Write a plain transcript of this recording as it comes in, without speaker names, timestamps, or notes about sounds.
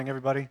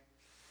Everybody.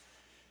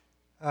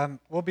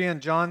 We'll be in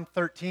John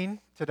 13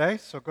 today,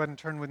 so go ahead and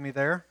turn with me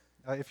there,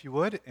 if you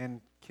would.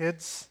 And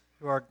kids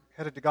who are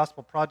headed to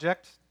Gospel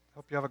Project,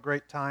 hope you have a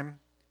great time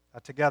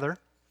together.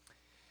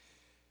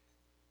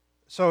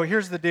 So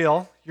here's the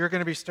deal. You're going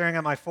to be staring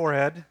at my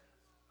forehead.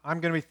 I'm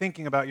going to be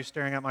thinking about you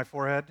staring at my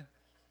forehead,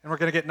 and we're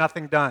going to get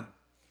nothing done.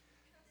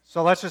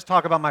 So let's just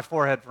talk about my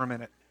forehead for a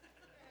minute.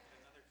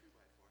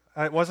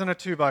 It wasn't a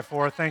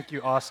 2x4. Thank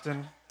you,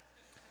 Austin.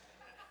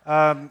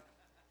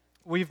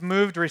 We've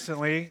moved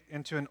recently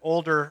into an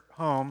older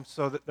home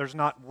so that there's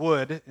not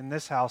wood in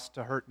this house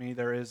to hurt me.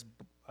 There is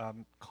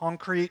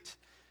concrete,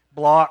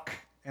 block,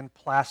 and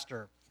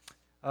plaster.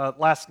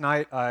 Last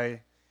night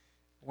I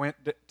went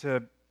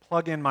to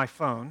plug in my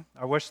phone.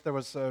 I wish there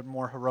was a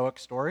more heroic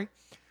story.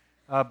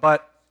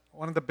 But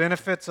one of the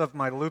benefits of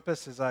my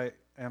lupus is I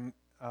am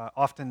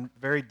often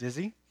very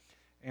dizzy.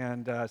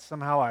 And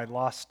somehow I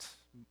lost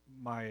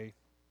my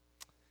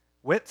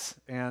wits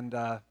and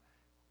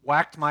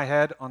whacked my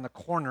head on the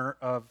corner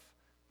of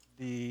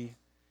the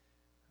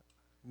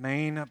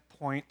main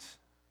point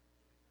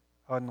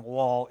on the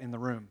wall in the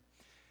room.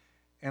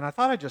 And I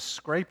thought I just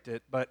scraped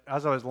it, but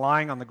as I was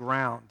lying on the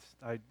ground,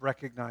 I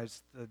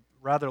recognized the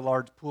rather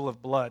large pool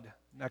of blood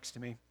next to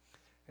me.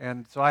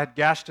 And so I had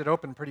gashed it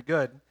open pretty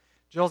good.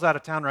 Jill's out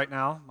of town right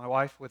now, my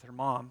wife with her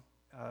mom.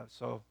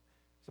 So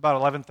it's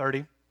about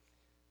 11:30.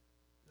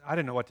 I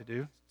didn't know what to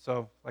do.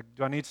 So,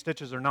 do I need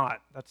stitches or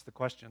not? That's the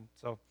question.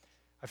 So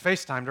I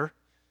FaceTimed her.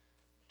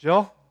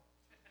 Jill,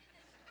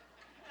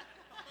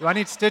 do I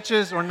need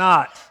stitches or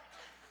not?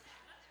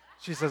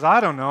 She says, I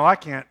don't know. I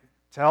can't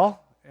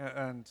tell.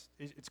 And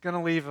it's going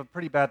to leave a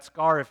pretty bad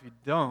scar if you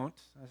don't.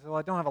 I said, well,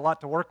 I don't have a lot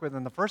to work with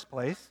in the first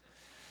place.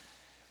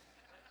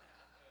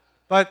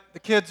 But the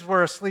kids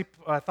were asleep.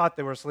 I thought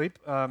they were asleep.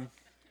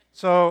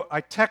 So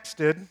I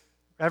texted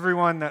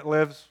everyone that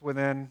lives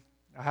within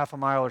a half a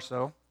mile or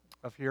so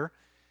of here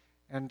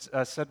and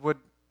said, would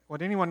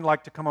anyone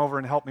like to come over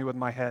and help me with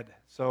my head?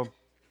 So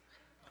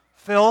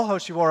Phil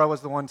Hoshiwara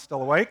was the one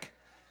still awake.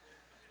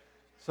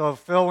 So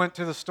Phil went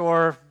to the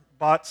store,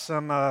 bought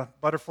some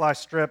butterfly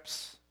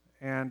strips,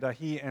 and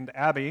he and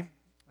Abby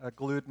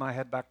glued my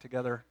head back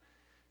together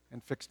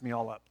and fixed me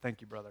all up. Thank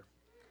you, brother.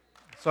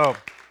 So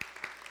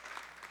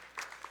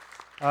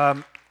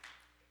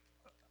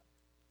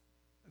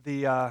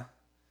the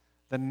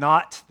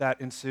knot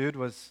that ensued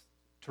was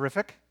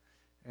terrific,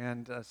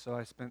 and so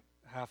I spent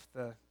half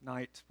the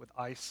night with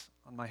ice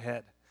on my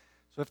head.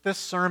 So if this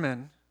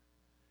sermon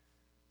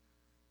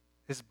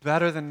is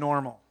better than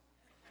normal,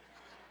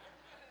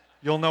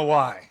 you'll know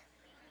why.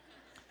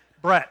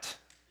 Brett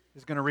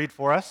is going to read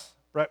for us.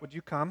 Brett, would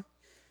you come?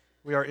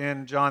 We are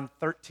in John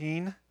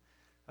 13,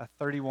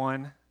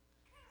 31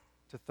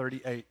 to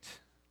 38.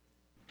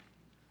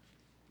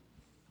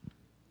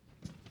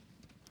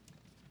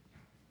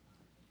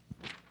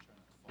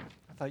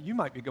 I thought you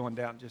might be going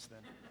down just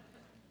then.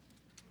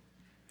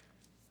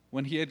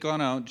 When he had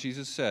gone out,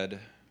 Jesus said,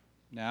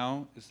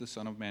 "Now is the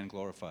Son of Man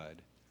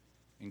glorified,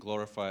 and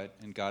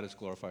God is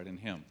glorified in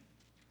him.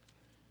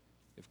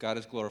 If God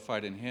is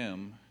glorified in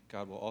him,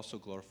 God will also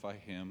glorify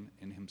him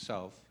in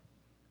himself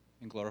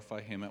and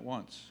glorify him at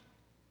once.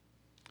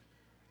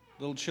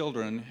 Little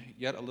children,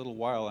 yet a little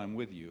while I am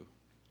with you.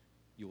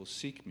 You will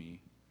seek me,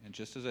 and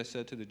just as I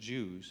said to the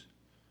Jews,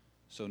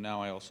 so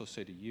now I also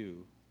say to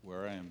you,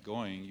 where I am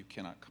going, you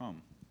cannot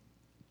come.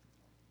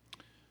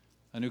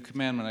 A new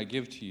commandment I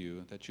give to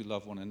you, that you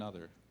love one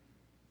another.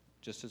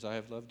 Just as I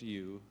have loved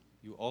you,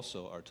 you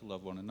also are to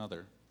love one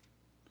another.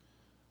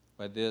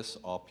 By this,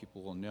 all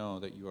people will know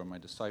that you are my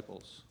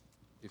disciples,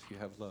 if you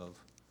have love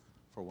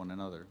for one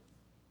another."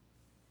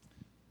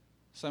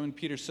 Simon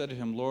Peter said to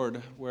him, "Lord,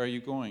 where are you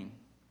going?"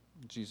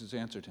 Jesus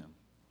answered him,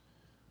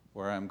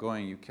 "Where I am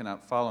going, you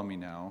cannot follow me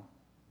now,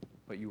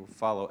 but you will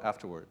follow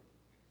afterward."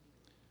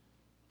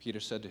 Peter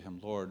said to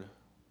him, "Lord,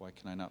 why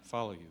can I not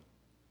follow you?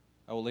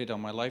 I will lay down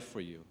my life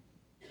for you."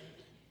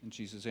 And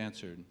Jesus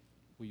answered,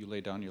 "Will you lay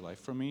down your life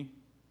for me?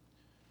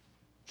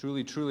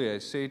 Truly, truly, I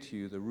say to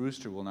you, the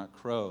rooster will not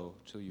crow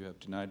till you have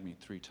denied me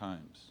 3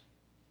 times.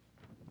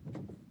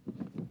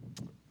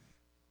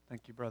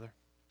 Thank you, brother.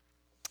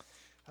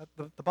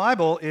 The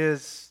Bible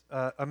is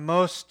the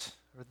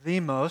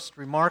most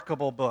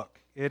remarkable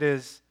book. It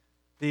is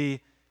the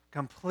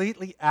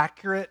completely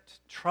accurate,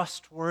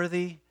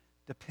 trustworthy,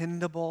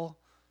 dependable,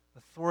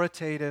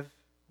 authoritative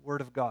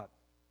Word of God.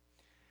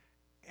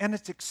 And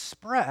it's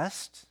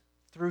expressed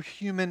through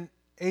human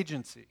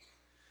agency.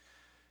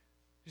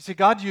 You see,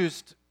 God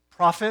used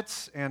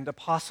prophets and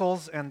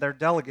apostles and their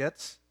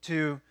delegates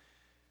to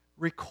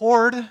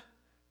record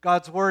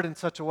God's Word in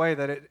such a way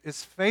that it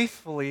is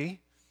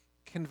faithfully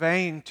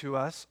conveying to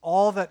us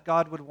all that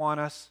God would want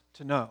us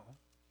to know.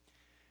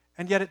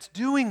 And yet it's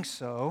doing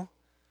so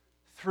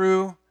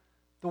through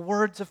the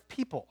words of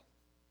people.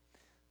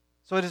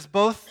 So it is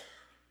both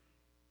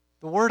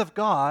the Word of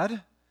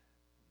God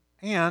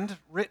and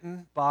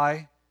written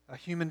by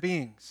human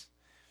beings.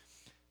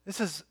 This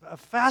is a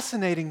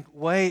fascinating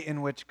way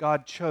in which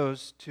God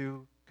chose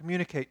to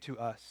communicate to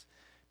us,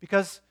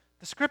 because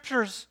the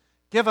Scriptures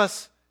give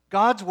us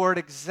God's word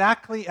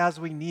exactly as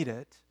we need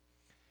it,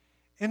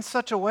 in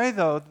such a way,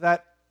 though,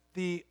 that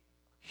the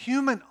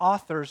human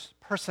author's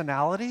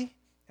personality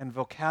and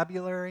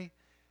vocabulary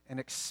and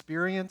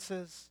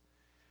experiences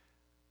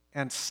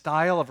and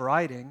style of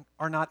writing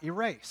are not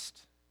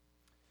erased.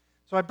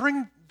 So I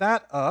bring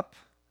that up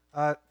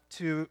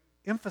to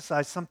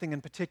emphasize something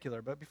in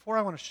particular. But before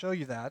I want to show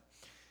you that,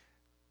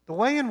 the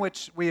way in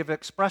which we have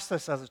expressed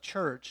this as a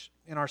church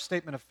in our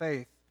statement of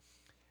faith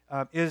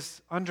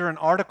is under an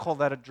article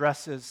that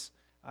addresses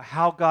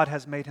how God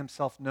has made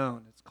himself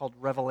known. It's called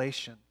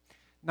Revelation.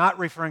 Not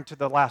referring to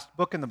the last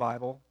book in the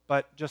Bible,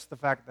 but just the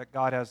fact that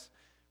God has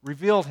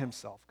revealed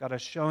himself. God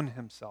has shown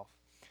himself.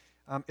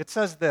 It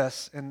says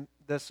this in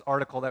this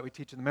article that we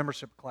teach in the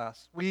membership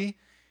class. We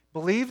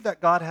believe that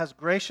God has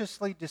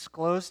graciously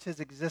disclosed his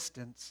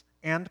existence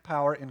and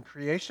power in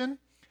creation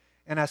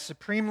and has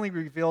supremely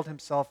revealed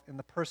himself in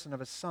the person of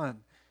his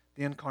Son,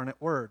 the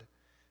incarnate Word.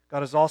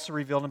 God has also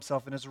revealed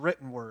himself in his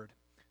written word,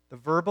 the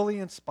verbally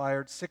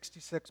inspired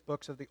 66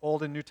 books of the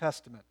Old and New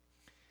Testament.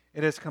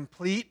 It is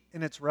complete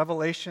in its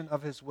revelation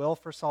of his will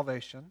for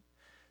salvation,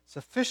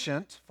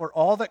 sufficient for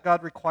all that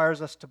God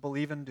requires us to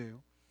believe and do,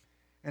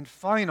 and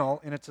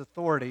final in its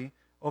authority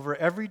over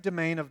every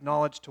domain of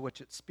knowledge to which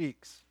it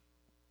speaks.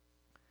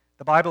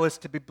 The Bible is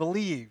to be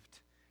believed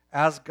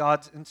as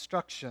God's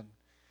instruction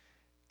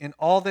in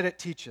all that it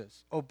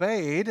teaches,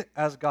 obeyed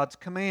as God's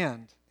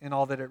command in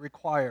all that it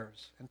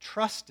requires, and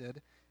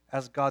trusted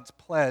as God's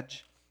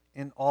pledge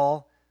in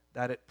all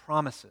that it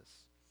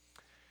promises.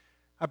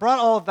 I brought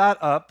all of that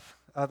up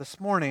this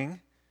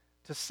morning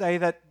to say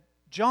that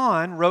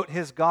John wrote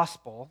his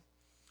gospel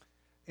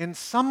in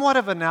somewhat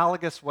of an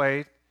analogous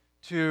way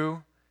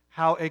to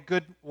how a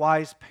good,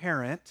 wise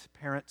parent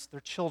parents their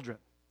children,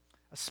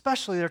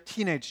 especially their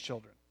teenage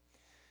children.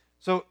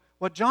 So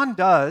what John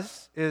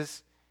does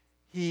is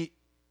he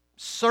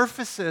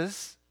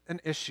surfaces an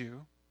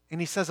issue and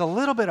he says a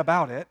little bit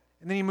about it,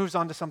 and then he moves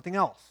on to something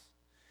else,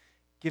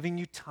 giving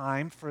you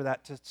time for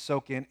that to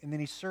soak in, and then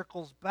he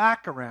circles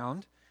back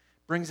around,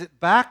 brings it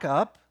back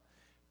up,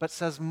 but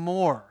says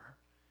more,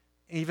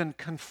 even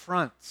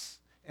confronts,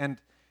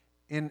 and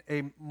in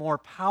a more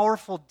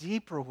powerful,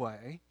 deeper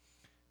way,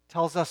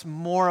 tells us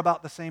more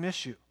about the same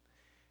issue.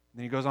 And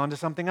then he goes on to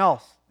something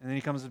else, and then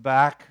he comes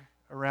back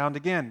around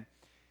again.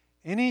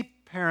 Any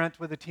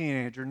parent with a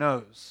teenager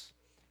knows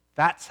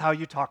that's how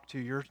you talk to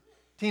your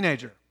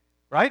teenager,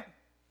 right?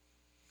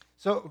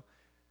 So,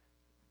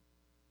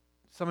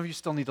 some of you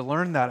still need to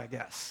learn that, I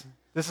guess.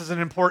 This is an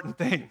important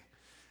thing.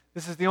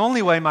 This is the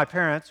only way my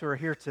parents, who are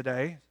here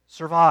today,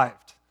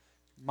 survived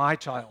my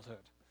childhood.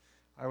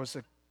 I was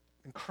an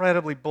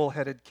incredibly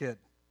bullheaded kid.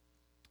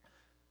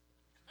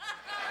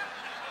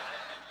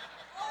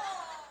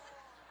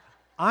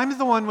 I'm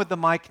the one with the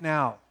mic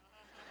now.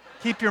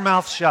 Keep your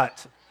mouth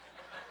shut.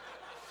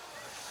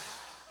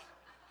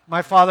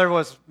 My father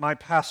was my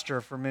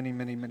pastor for many,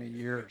 many, many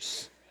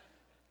years.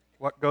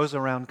 What goes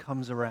around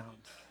comes around.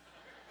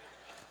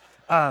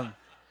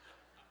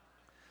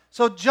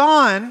 So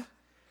John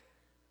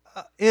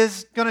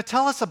is going to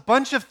tell us a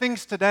bunch of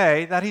things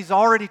today that he's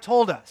already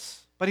told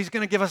us, but he's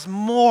going to give us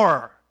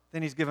more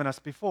than he's given us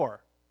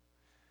before.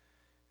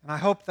 And I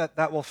hope that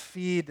that will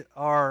feed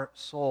our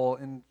soul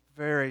in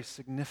very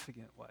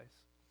significant ways.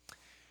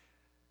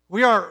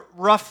 We are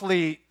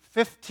roughly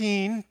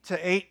 15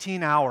 to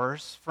 18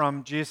 hours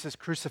from Jesus'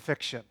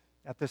 crucifixion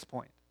at this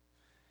point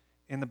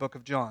in the book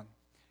of John.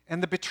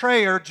 And the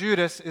betrayer,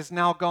 Judas, is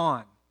now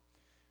gone.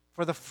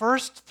 For the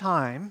first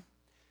time,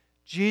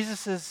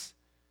 Jesus'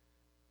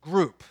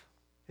 group,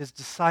 his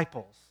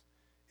disciples,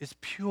 is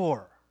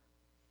pure.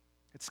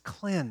 It's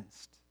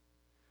cleansed.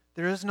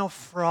 There is no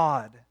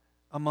fraud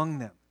among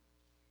them.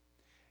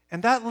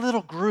 And that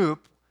little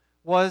group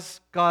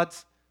was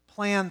God's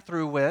plan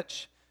through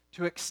which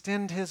to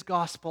extend his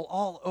gospel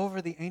all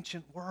over the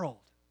ancient world.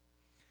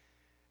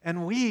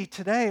 And we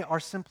today are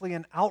simply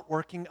an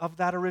outworking of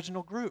that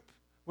original group.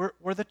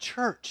 We're the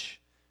church.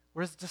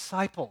 We're his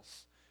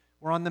disciples.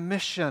 We're on the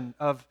mission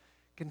of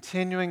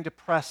continuing to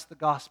press the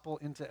gospel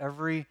into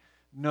every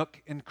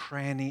nook and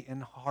cranny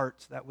and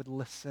heart that would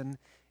listen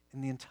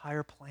in the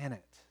entire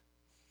planet.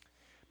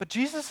 But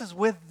Jesus is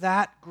with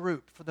that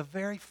group for the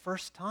very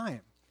first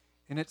time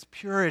in its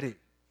purity.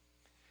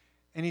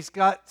 And he's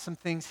got some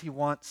things he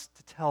wants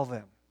to tell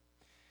them.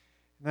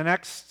 In the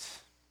next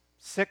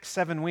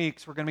 6-7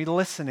 weeks, we're going to be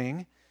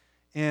listening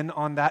in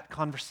on that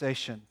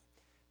conversation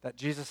that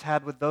Jesus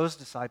had with those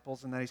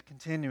disciples and that he's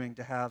continuing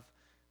to have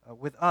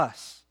with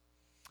us.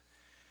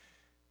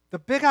 The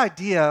big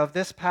idea of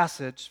this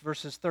passage,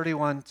 verses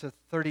 31 to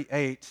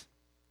 38,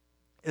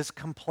 is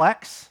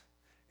complex,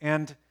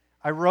 and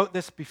I wrote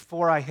this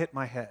before I hit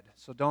my head,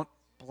 so don't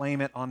blame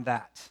it on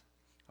that.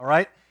 All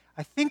right?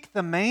 I think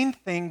the main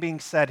thing being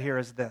said here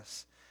is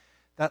this,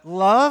 that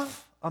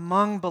love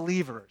among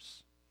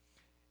believers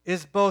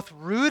is both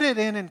rooted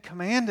in and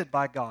commanded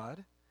by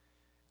God,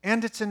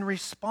 and it's in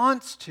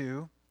response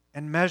to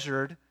and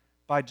measured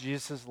by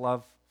Jesus'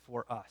 love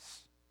for us.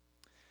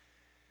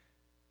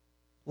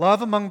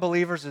 Love among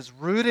believers is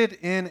rooted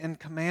in and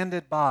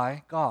commanded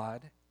by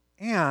God,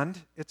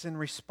 and it's in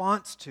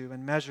response to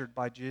and measured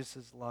by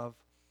Jesus' love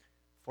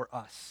for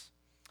us.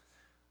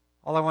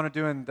 All I want to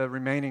do in the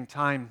remaining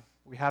time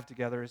we have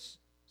together is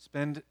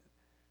spend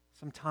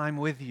some time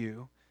with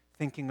you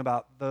thinking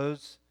about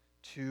those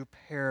two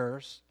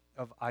pairs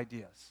of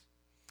ideas.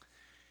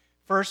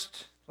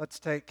 First, let's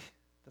take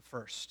the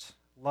first.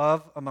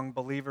 Love among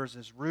believers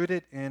is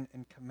rooted in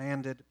and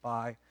commanded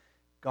by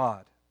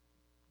God.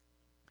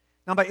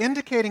 Now, by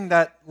indicating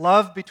that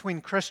love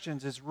between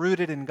Christians is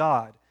rooted in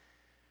God,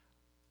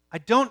 I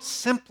don't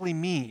simply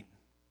mean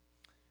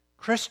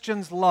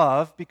Christians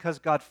love because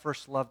God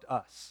first loved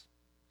us.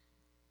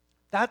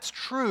 That's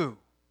true.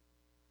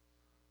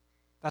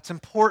 That's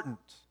important.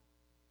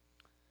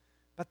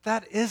 But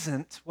that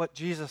isn't what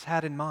Jesus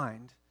had in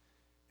mind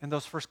in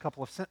those first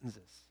couple of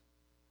sentences.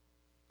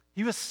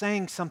 He was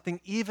saying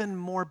something even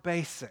more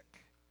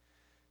basic,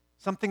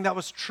 something that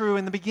was true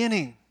in the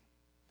beginning,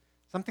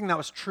 something that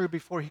was true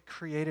before he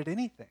created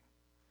anything,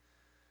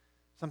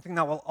 something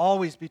that will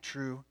always be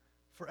true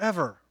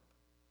forever.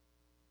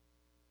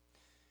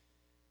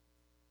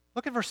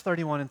 Look at verse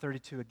 31 and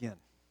 32 again.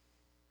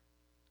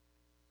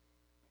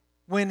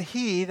 When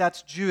he,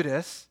 that's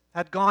Judas,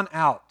 had gone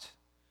out,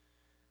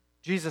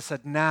 Jesus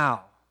said,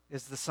 "Now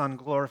is the Son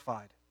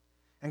glorified,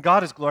 and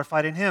God is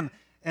glorified in him.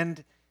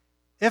 And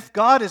if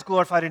God is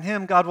glorified in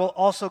him, God will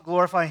also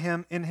glorify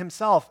him in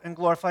himself and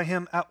glorify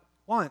him at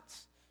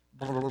once."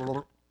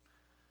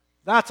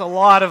 That's a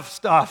lot of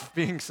stuff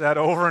being said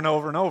over and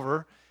over and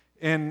over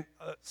in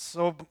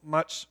so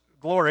much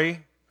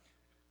glory.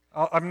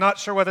 I'm not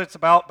sure what it's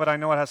about, but I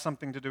know it has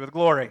something to do with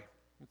glory.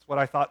 It's what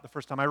I thought the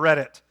first time I read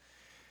it.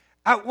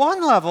 At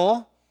one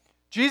level,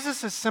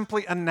 Jesus is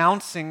simply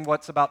announcing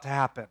what's about to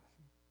happen.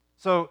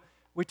 So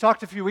we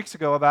talked a few weeks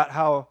ago about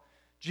how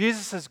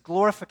Jesus'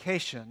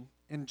 glorification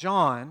in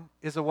John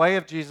is a way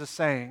of Jesus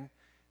saying,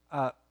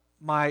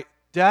 my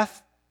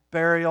death,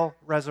 burial,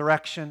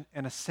 resurrection,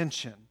 and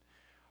ascension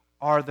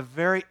are the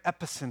very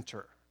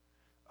epicenter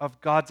of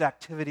God's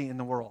activity in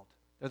the world.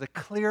 They're the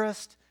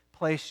clearest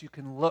place you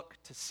can look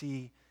to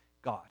see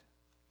God.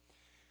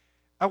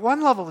 At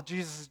one level,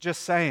 Jesus is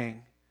just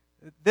saying,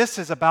 this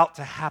is about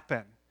to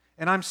happen.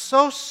 And I'm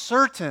so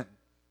certain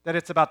that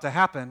it's about to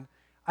happen,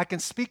 I can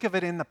speak of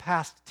it in the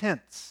past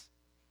tense.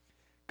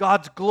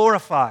 God's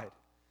glorified.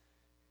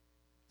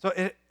 So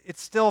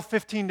it's still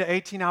 15 to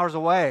 18 hours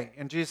away,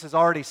 and Jesus is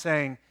already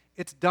saying,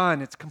 it's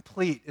done, it's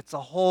complete, it's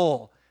a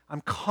whole. I'm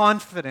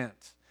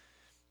confident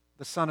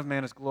the Son of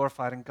Man is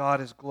glorified, and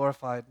God is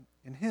glorified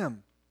in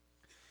him.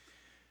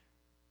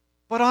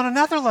 But on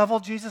another level,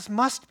 Jesus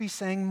must be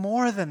saying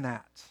more than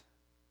that,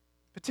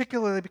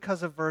 particularly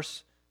because of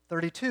verse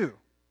 32.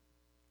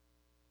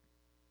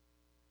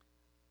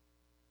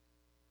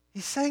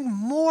 He's saying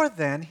more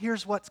than,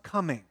 here's what's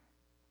coming.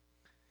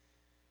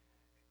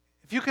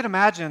 If you could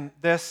imagine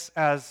this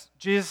as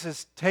Jesus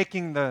is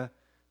taking the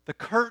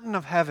curtain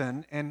of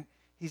heaven and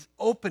he's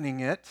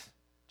opening it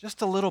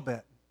just a little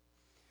bit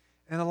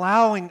and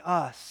allowing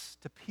us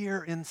to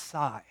peer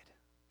inside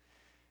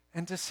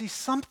and to see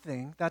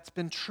something that's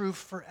been true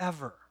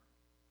forever.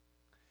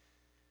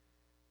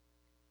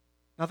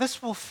 Now,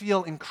 this will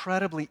feel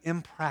incredibly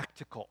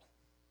impractical,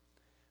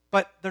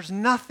 but there's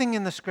nothing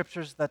in the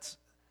Scriptures that's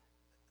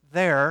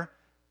there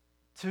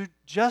to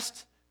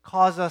just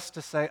cause us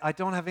to say, I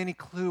don't have any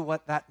clue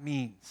what that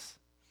means.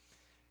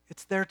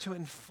 It's there to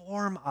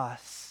inform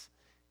us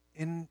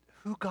in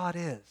who God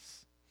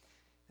is.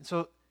 And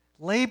so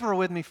labor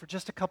with me for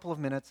just a couple of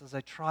minutes as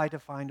I try to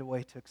find a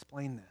way to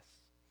explain this.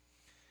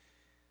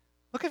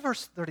 Look at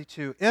verse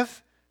 32.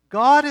 If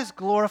God is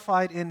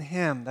glorified in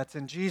him, that's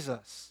in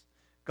Jesus,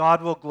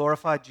 God will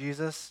glorify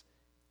Jesus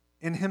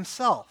in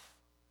himself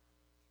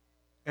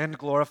and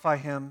glorify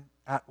him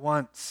at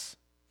once.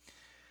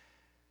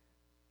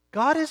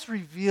 God is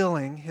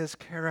revealing his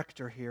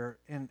character here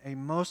in a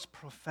most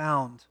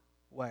profound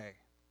way.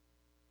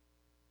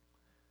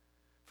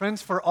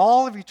 Friends, for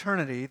all of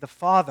eternity, the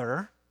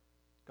Father,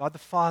 God the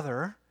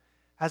Father,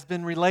 has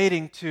been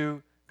relating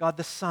to God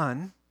the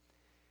Son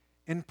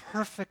in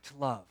perfect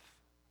love.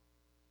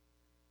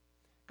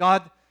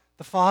 God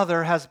the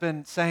Father has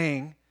been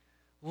saying,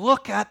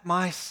 look at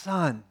my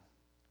Son.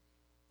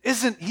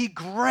 Isn't he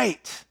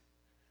great?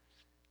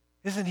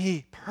 Isn't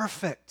he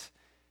perfect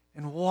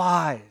and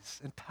wise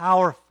and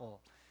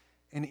powerful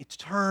and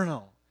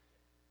eternal?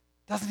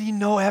 Doesn't he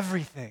know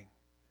everything?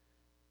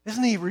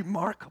 Isn't he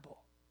remarkable?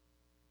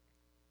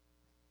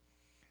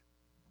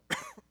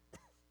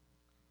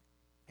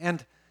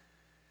 And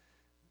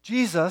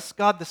Jesus,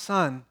 God the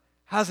Son,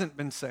 hasn't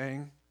been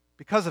saying,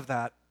 because of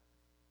that,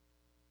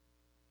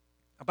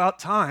 about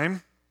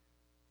time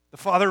the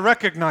Father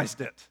recognized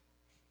it.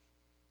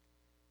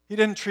 He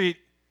didn't treat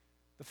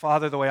the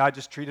Father the way I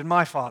just treated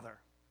my father.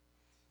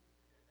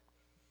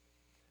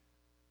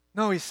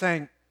 No, he's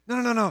saying,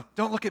 no,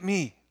 don't look at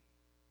me.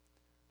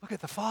 Look at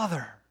the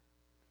Father.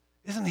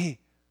 Isn't he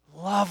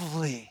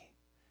lovely?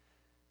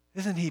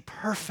 Isn't he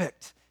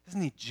perfect?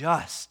 Isn't he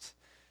just?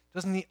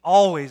 Doesn't He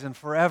always and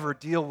forever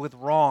deal with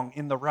wrong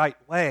in the right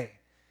way?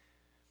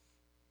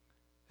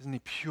 Isn't He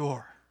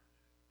pure?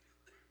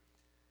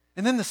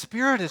 And then the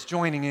Spirit is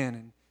joining in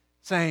and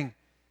saying,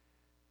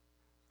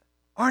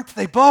 aren't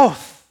they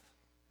both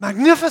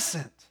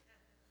magnificent?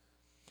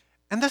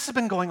 And this has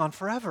been going on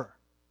forever.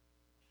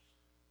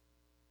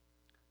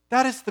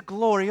 That is the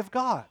glory of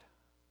God.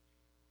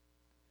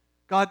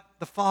 God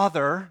the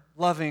Father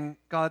loving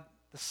God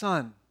the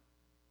Son.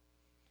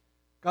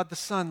 God the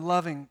Son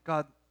loving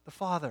God the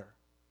Father.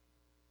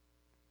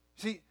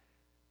 See,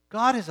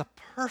 God is a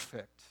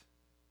perfect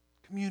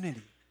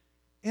community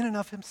in and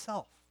of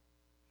Himself.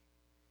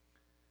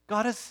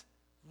 God is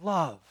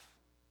love.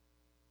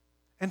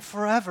 And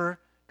forever,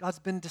 God's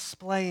been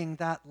displaying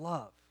that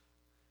love.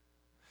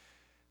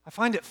 I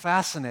find it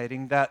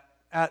fascinating that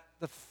at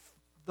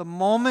the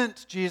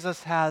moment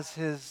Jesus has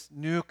His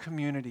new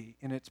community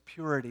in its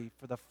purity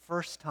for the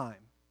first time,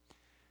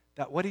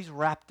 that what He's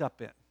wrapped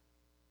up in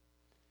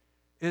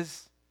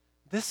is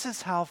this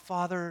is how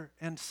Father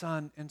and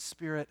Son and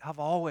Spirit have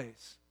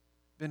always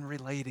been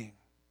relating.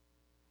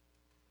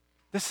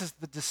 This is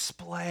the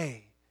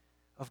display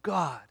of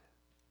God.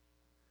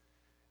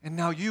 And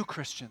now you,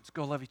 Christians,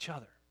 go love each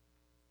other.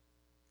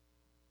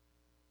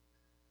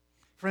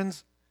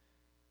 Friends,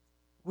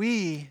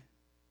 we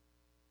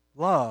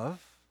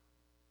love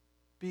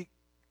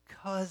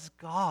because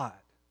God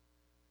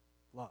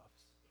loves.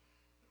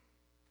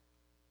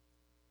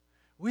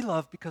 We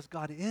love because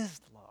God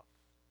is love.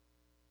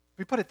 If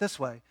we put it this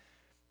way,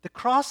 the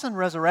cross and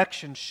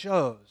resurrection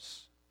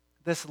shows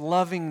this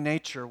loving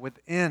nature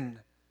within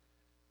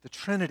the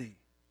Trinity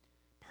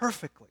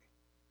perfectly,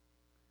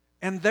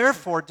 and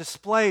therefore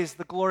displays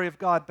the glory of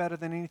God better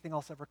than anything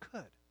else ever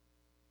could.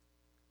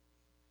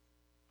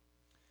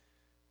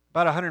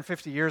 About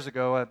 150 years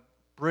ago, a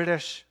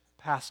British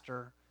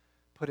pastor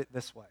put it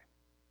this way: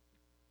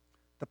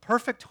 the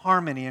perfect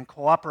harmony and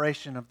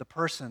cooperation of the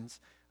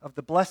persons of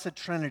the Blessed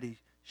Trinity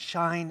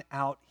shine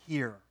out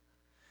here.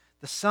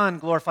 The Son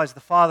glorifies the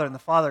Father, and the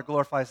Father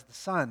glorifies the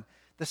Son.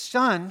 The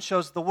Son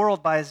shows the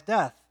world by His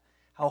death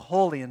how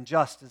holy and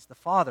just is the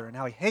Father, and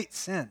how He hates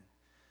sin.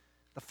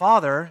 The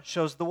Father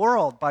shows the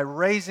world by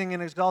raising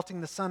and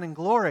exalting the Son in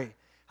glory,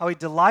 how He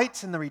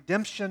delights in the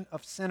redemption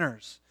of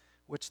sinners,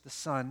 which the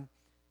Son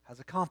has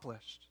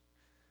accomplished.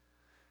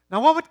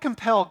 Now, what would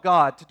compel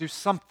God to do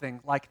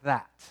something like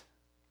that,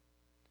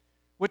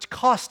 which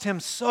cost Him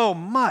so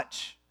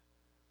much?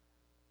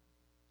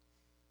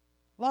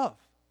 Love.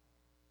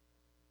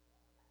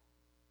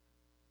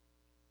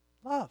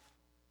 Love.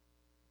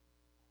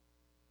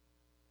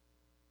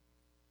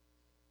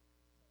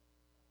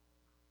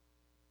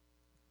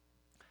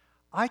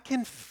 I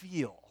can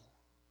feel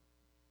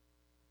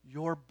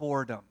your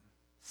boredom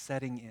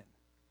setting in.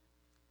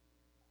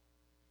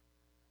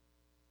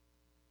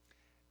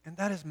 And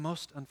that is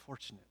most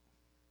unfortunate.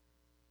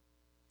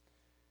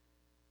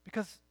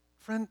 Because,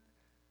 friend,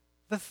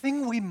 the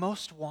thing we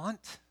most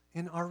want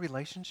in our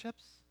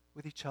relationships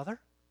with each other,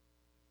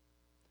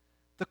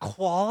 the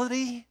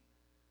quality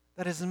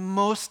that is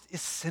most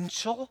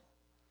essential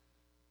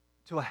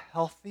to a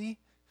healthy,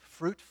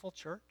 fruitful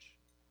church,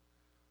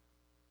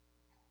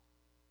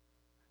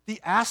 the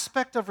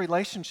aspect of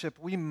relationship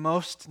we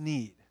most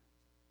need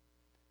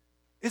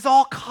is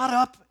all caught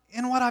up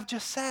in what I've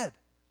just said.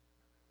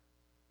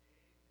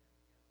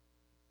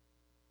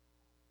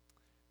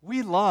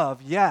 We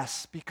love,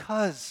 yes,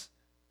 because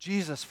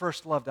Jesus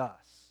first loved us.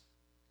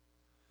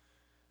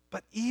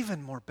 But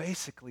even more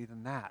basically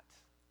than that,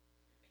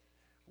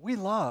 we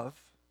love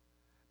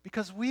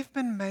because we've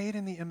been made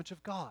in the image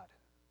of God.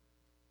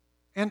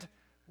 And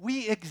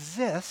we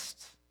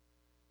exist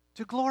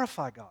to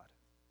glorify God.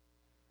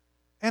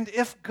 And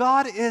if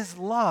God is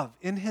love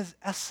in His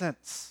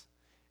essence,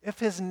 if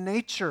His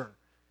nature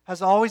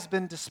has always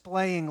been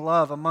displaying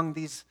love among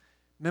these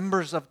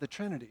members of the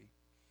Trinity,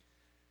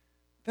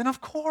 then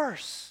of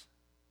course,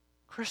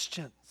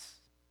 Christians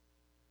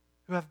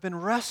who have been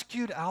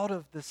rescued out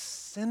of the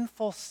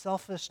sinful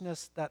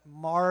selfishness that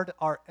marred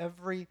our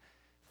every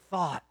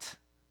thought,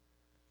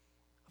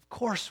 of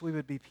course we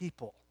would be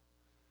people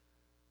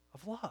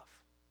of love.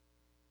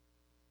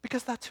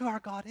 Because that's who our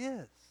God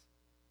is.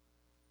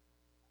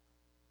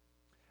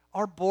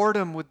 Our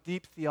boredom with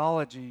deep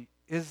theology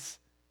is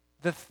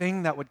the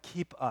thing that would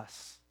keep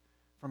us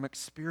from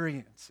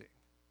experiencing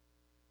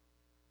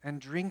and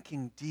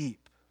drinking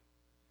deep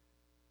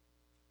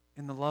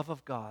in the love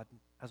of God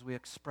as we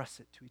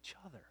express it to each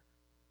other.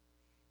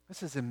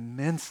 This is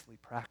immensely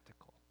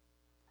practical.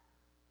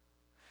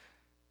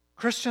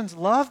 Christians,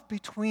 love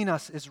between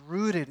us is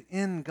rooted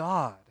in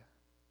God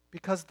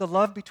because the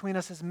love between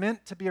us is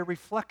meant to be a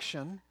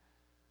reflection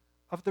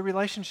of the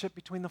relationship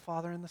between the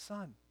Father and the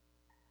Son.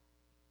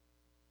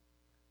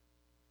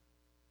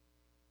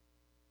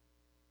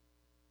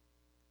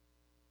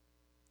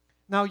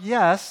 Now,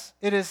 yes,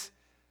 it is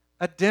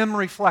a dim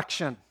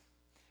reflection.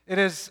 It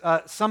is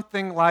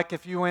something like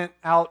if you went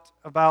out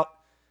about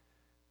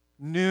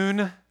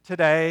noon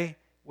today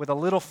with a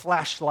little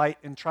flashlight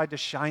and tried to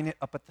shine it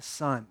up at the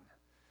sun.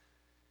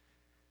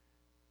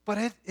 But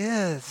it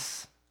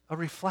is a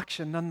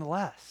reflection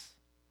nonetheless.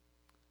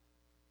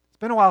 It's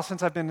been a while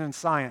since I've been in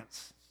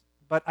science,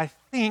 but I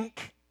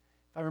think,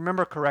 if I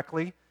remember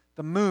correctly,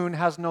 the moon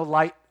has no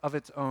light of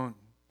its own.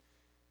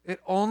 It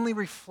only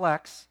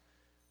reflects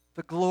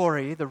the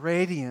glory, the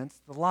radiance,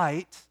 the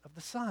light of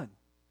the sun.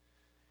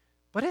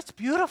 But it's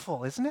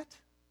beautiful, isn't it?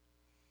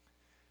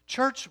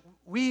 Church,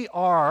 we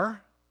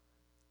are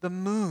the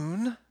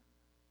moon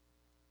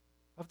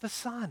of the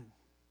sun.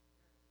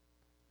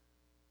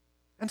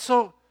 And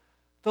so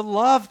the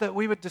love that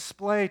we would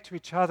display to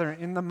each other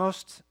in the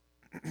most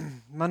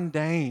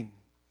mundane,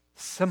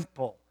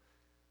 simple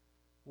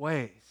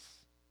ways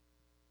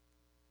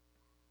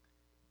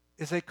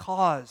is a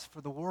cause for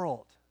the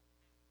world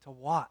to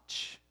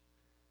watch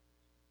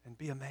and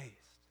be amazed.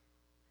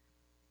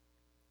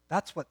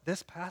 That's what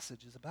this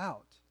passage is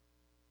about.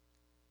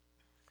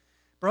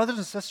 Brothers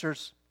and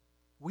sisters,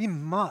 we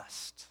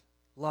must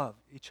love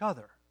each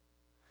other.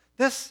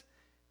 This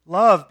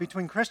love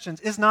between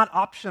Christians is not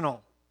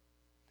optional.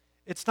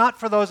 It's not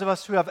for those of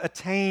us who have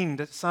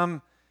attained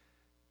some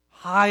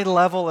high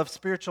level of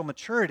spiritual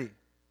maturity.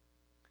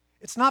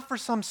 It's not for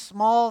some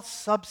small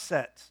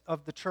subset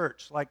of the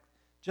church, like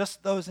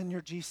just those in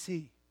your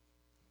GC.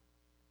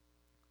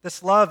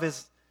 This love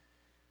is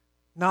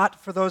not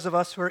for those of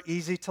us who are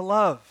easy to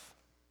love.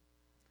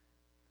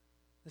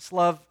 This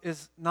love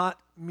is not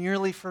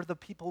merely for the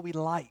people we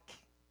like.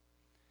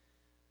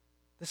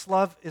 This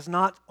love is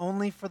not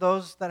only for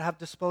those that have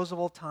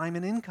disposable time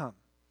and income.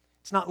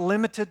 It's not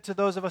limited to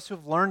those of us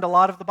who've learned a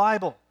lot of the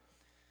Bible.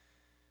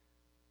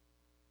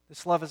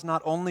 This love is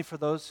not only for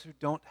those who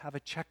don't have a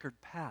checkered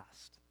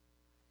past.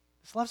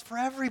 This love's for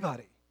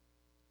everybody.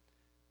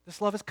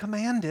 This love is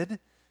commanded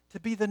to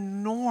be the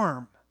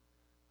norm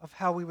of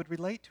how we would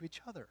relate to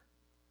each other.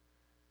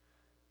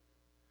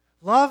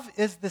 Love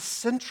is the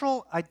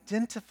central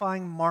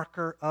identifying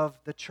marker of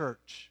the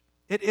church.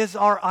 It is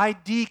our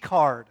ID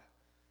card.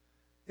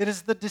 It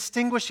is the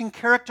distinguishing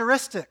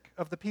characteristic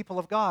of the people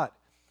of God.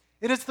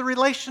 It is the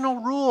relational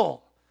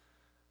rule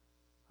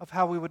of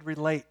how we would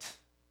relate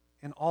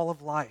in all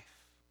of life.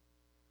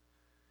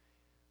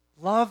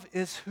 Love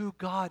is who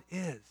God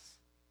is.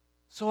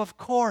 So of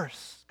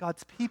course,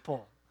 God's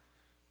people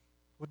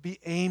would be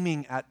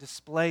aiming at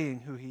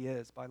displaying who He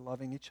is by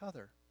loving each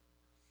other.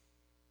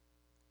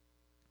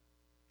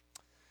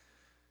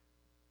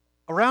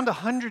 Around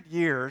 100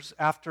 years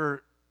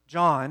after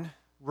John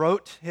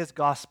wrote his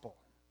gospel,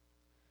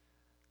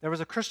 there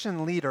was a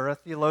Christian leader, a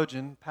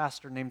theologian,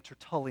 pastor named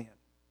Tertullian.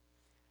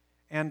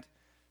 And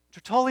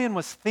Tertullian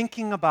was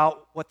thinking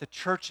about what the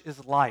church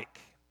is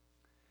like.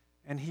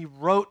 And he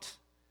wrote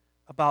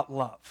about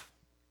love.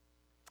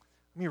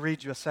 Let me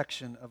read you a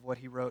section of what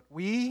he wrote.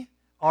 We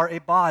are a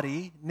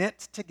body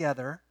knit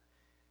together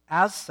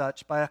as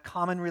such by a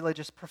common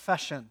religious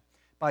profession,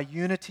 by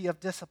unity of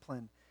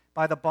discipline,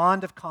 by the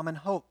bond of common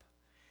hope.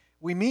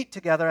 We meet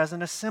together as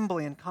an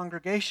assembly and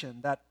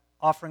congregation that,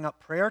 offering up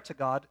prayer to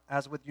God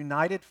as with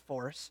united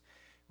force,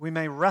 we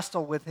may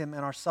wrestle with Him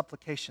in our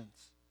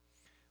supplications.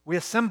 We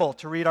assemble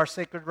to read our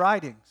sacred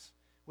writings.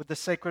 With the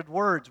sacred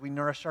words, we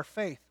nourish our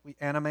faith. We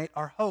animate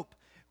our hope.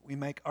 We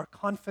make our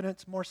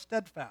confidence more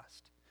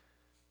steadfast.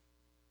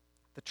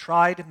 The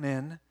tried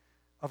men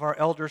of our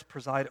elders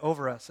preside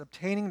over us,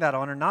 obtaining that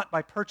honor not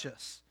by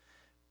purchase,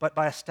 but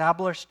by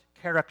established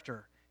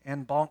character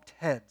and bonked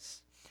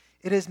heads.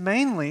 It is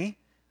mainly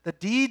the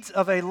deeds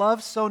of a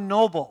love so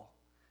noble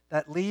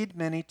that lead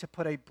many to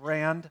put a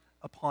brand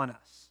upon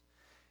us.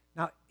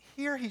 Now,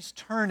 here he's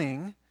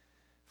turning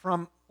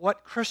from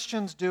what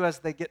Christians do as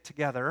they get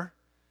together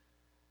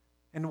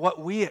and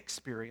what we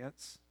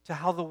experience to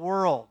how the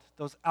world,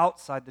 those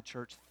outside the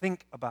church,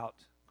 think about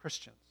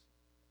Christians.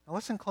 Now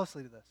listen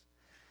closely to this.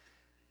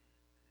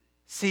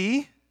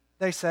 See,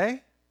 they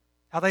say,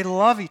 how they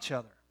love each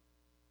other,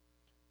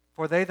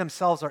 for they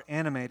themselves are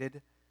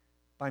animated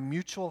by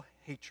mutual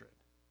hatred.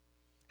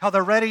 How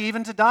they're ready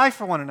even to die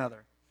for one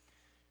another,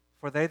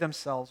 for they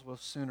themselves will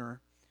sooner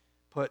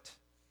put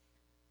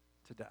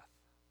to death.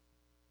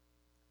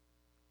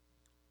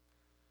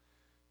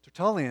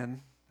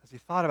 Tertullian, as he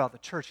thought about the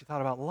church, he thought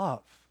about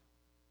love.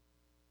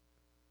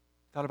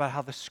 He thought about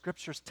how the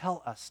Scriptures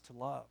tell us to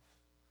love,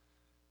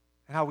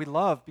 and how we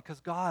love because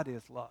God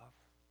is love.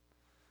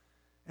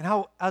 And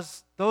how,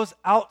 as those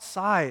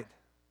outside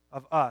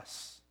of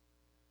us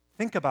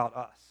think about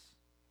us,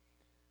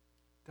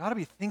 they ought to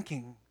be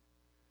thinking,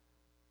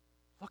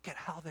 look at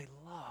how they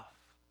love.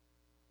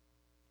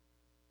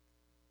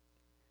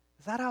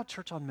 Is that how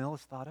Church on Mill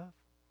is thought of?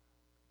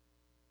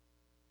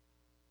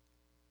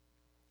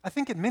 I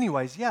think in many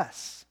ways,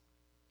 yes.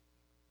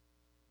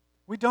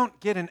 We don't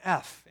get an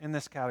F in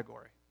this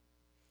category.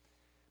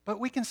 But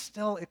we can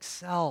still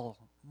excel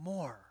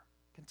more,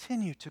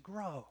 continue to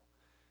grow.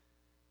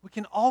 We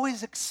can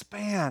always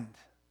expand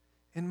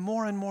in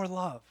more and more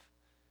love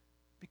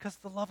because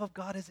the love of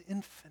God is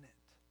infinite.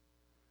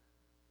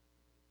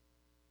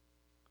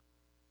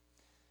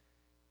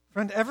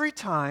 Friend, every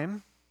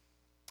time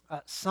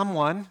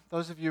someone,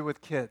 those of you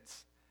with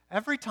kids,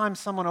 every time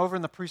someone over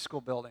in the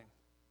preschool building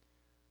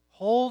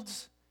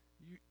holds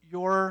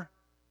your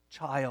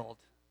child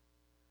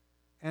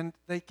and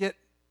they get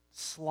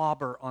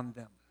slobber on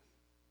them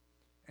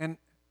and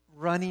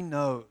runny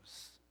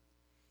nose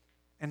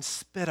and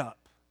spit up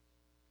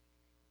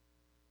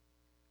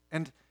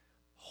and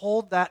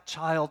hold that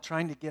child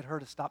trying to get her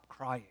to stop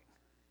crying.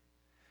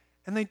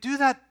 And they do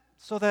that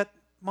so that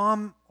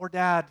mom or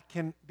dad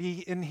can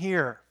be in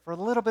here for a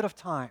little bit of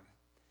time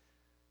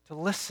to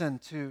listen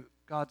to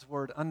God's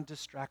word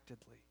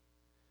undistractedly.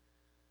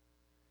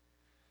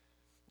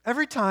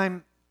 Every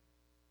time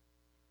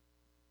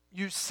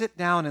you sit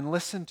down and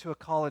listen to a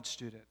college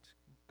student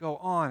go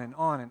on and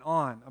on and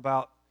on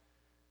about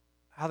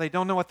how they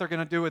don't know what they're going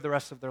to do with the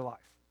rest of their life,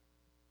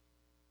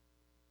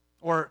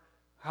 or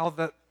how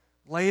the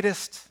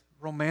latest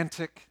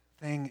romantic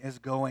thing is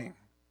going.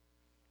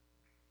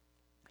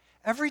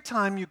 Every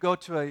time you go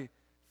to a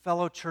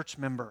fellow church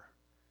member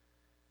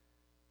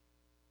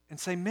and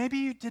say, maybe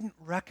you didn't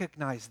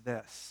recognize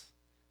this,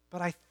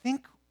 but I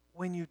think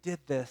when you did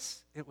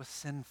this, it was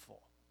sinful.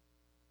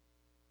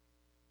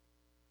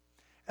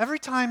 Every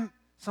time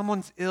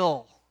someone's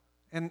ill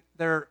and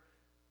they're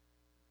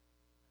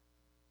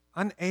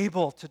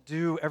unable to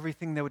do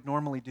everything they would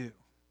normally do,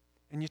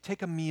 and you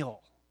take a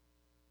meal,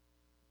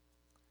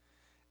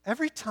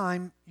 every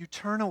time you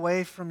turn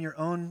away from your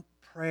own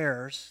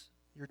prayers,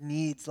 your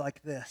needs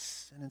like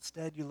this, and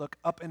instead you look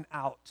up and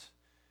out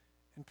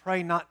and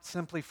pray not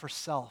simply for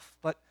self,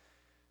 but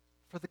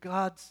for the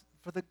gods,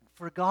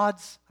 for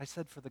God's, I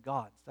said for the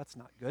gods, that's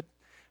not good,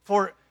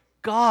 for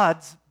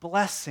God's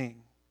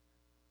blessing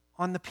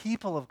on the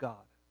people of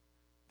God,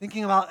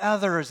 thinking about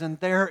others and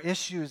their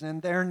issues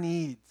and their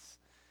needs,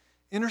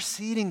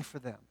 interceding for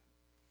them.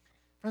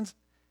 Friends,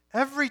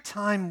 every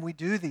time we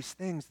do these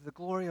things, the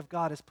glory of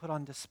God is put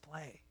on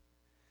display.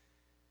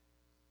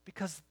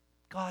 Because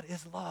God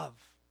is love.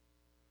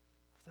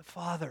 The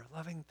Father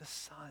loving the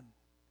Son.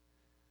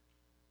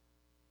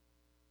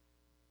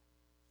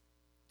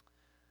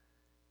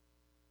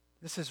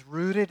 This is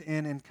rooted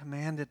in and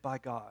commanded by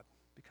God,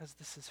 because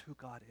this is who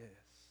God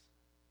is.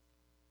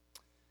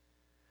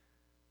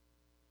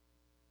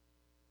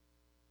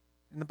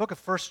 In the book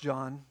of 1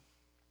 John,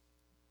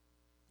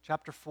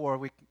 chapter 4,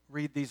 we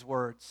read these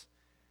words.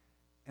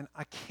 And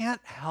I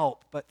can't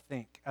help but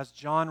think, as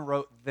John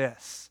wrote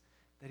this,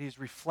 that he's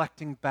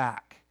reflecting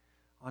back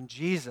on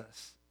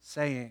Jesus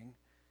saying,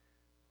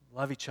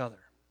 love each other,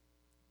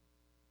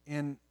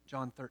 in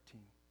John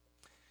 13.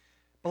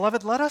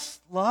 Beloved, let us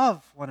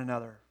love one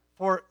another,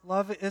 for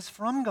love is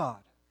from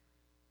God.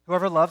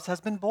 Whoever loves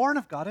has been born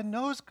of God and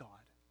knows God.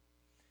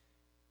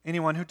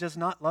 Anyone who does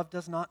not love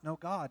does not know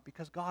God,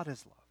 because God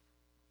is love.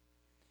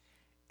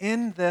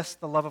 In this,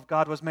 the love of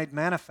God was made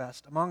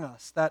manifest among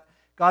us, that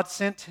God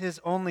sent his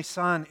only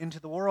Son into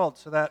the world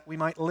so that we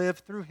might live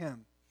through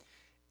him.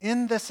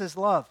 In this is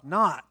love,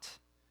 not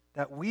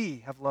that we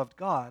have loved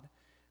God,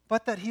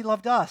 but that he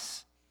loved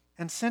us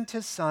and sent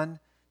his Son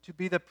to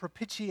be the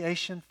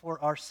propitiation for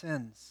our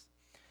sins.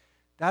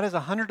 That is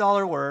a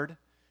 $100 word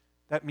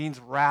that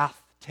means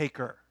wrath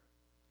taker.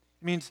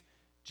 It means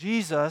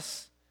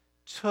Jesus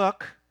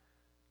took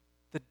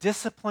the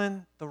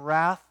discipline, the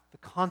wrath, the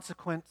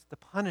consequence, the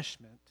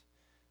punishment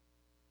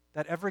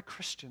that every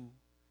Christian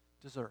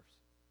deserves.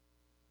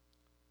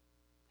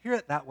 Hear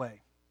it that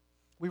way.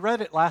 We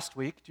read it last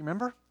week. Do you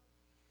remember?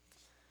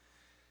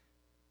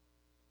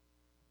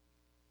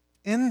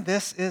 In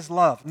this is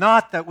love,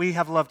 not that we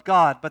have loved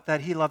God, but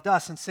that he loved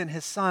us and sent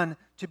his Son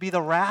to be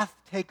the wrath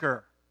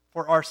taker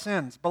for our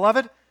sins.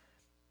 Beloved,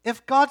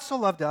 if God so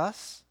loved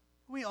us,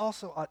 we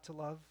also ought to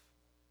love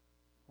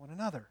one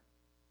another.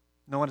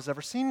 No one has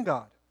ever seen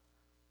God.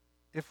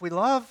 If we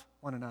love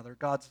one another,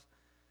 God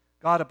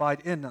abide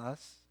in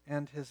us,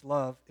 and his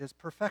love is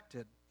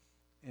perfected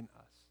in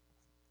us.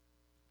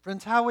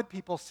 Friends, how would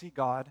people see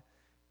God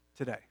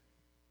today?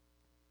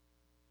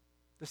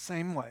 The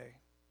same way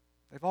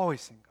they've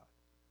always seen God.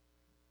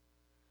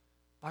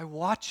 By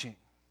watching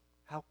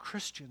how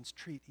Christians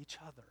treat each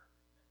other.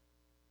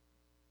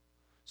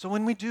 So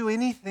when we do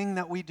anything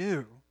that we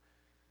do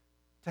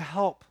to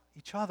help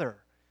each other,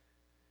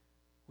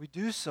 we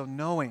do so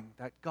knowing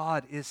that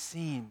God is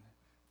seen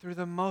through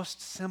the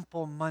most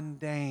simple,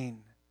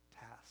 mundane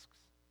tasks.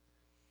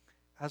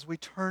 As we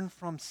turn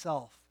from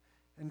self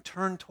and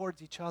turn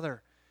towards each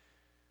other,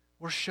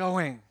 we're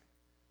showing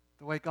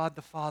the way God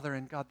the Father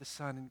and God the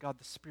Son and God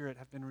the Spirit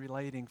have been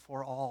relating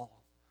for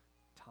all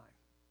time.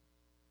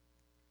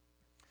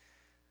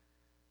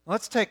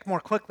 Let's take more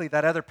quickly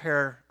that other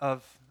pair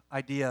of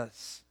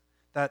ideas,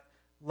 that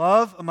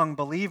love among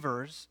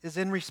believers is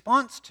in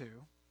response to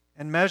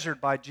and measured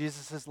by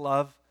Jesus'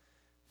 love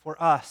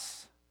for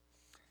us.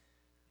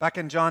 Back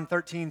in John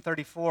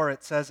 13:34,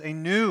 it says, "A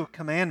new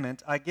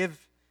commandment I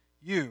give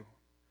you,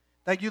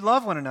 that you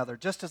love one another.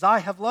 Just as I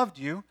have loved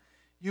you,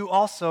 you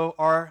also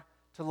are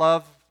to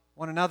love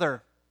one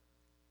another."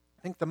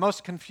 I think the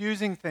most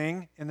confusing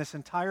thing in this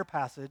entire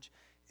passage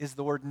is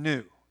the word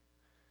new.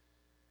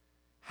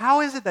 How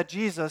is it that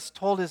Jesus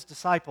told his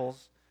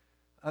disciples,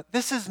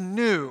 this is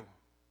new,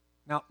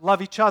 now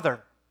love each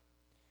other?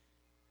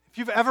 If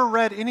you've ever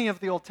read any of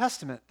the Old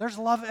Testament, there's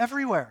love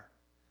everywhere.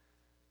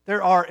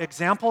 There are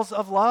examples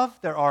of love.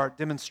 There are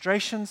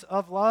demonstrations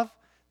of love.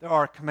 There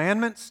are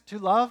commandments to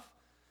love.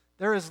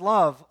 There is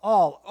love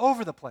all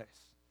over the place.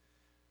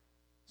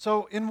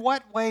 So, in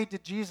what way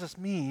did Jesus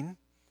mean,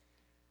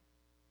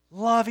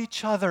 love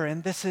each other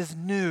and this is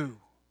new?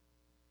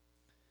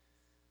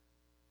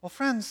 Well,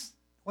 friends,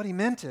 what he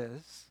meant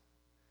is,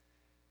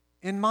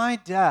 in my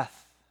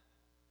death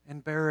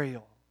and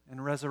burial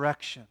and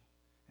resurrection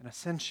and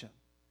ascension,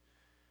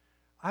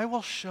 I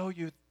will show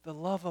you the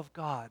love of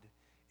God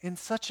in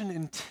such an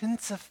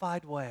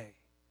intensified way,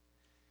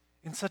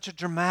 in such a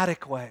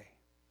dramatic way,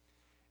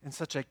 in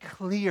such a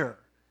clear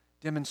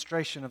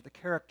demonstration of the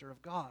character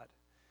of God,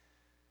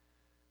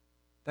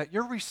 that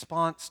your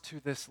response to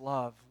this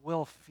love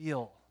will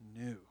feel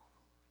new,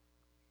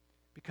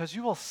 because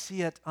you will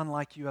see it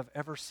unlike you have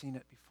ever seen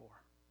it before.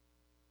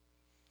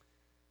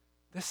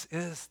 This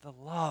is the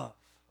love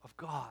of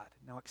God.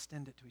 Now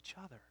extend it to each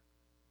other.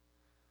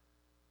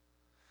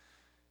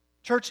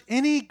 Church,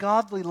 any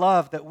godly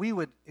love that we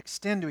would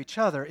extend to each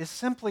other is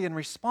simply in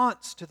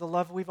response to the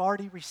love we've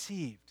already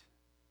received.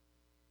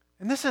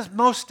 And this is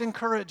most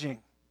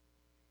encouraging.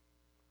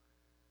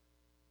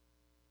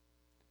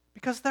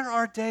 Because there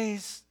are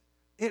days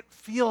it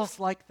feels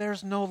like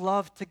there's no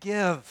love to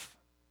give.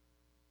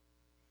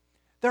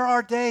 There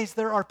are days,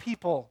 there are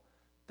people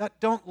that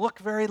don't look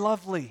very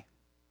lovely.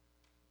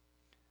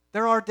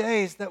 There are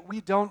days that we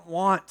don't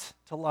want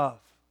to love.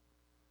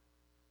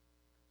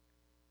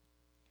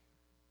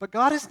 But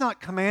God is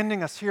not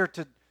commanding us here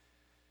to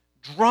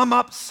drum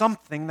up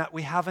something that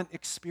we haven't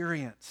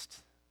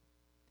experienced.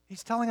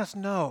 He's telling us,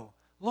 no,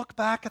 look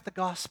back at the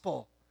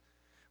gospel.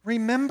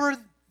 Remember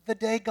the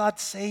day God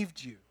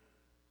saved you.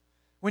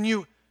 When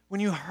you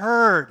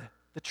heard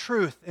the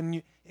truth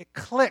and it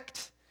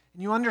clicked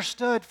and you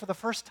understood for the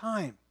first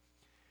time,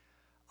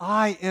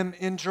 I am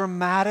in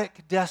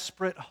dramatic,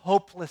 desperate,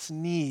 hopeless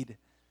need.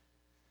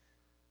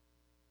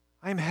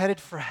 I am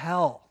headed for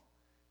hell.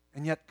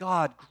 And yet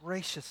God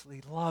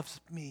graciously loves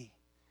me.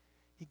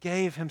 He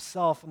gave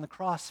himself on the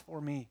cross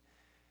for me.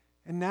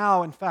 And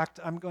now, in fact,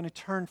 I'm going to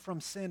turn from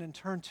sin and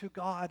turn to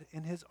God,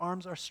 and his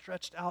arms are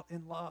stretched out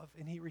in love,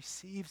 and he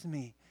receives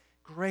me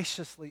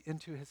graciously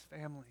into his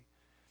family.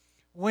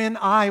 When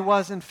I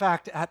was, in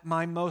fact, at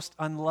my most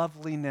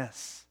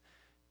unloveliness,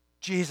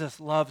 Jesus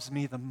loves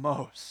me the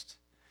most,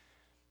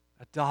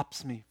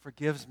 adopts me,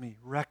 forgives me,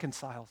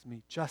 reconciles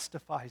me,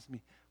 justifies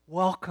me,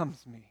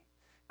 welcomes me.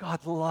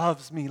 God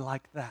loves me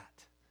like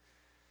that.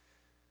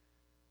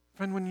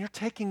 Friend, when you're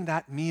taking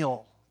that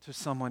meal to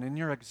someone and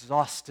you're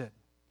exhausted,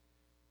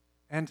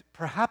 and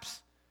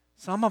perhaps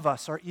some of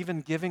us are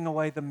even giving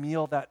away the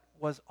meal that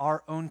was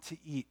our own to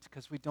eat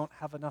because we don't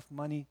have enough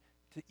money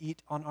to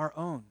eat on our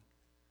own.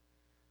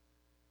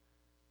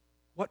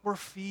 What we're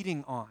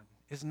feeding on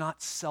is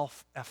not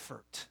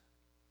self-effort.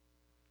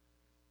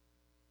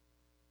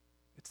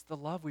 It's the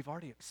love we've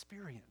already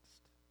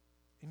experienced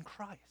in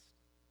Christ.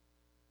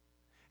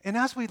 And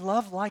as we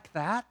love like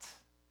that,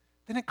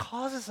 then it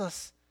causes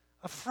us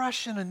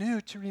afresh and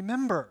anew to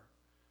remember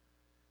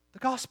the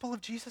gospel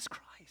of Jesus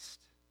Christ.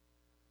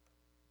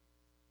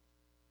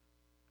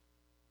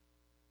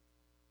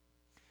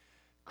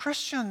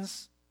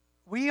 Christians,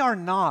 we are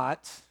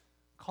not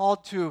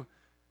called to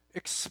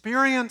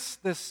experience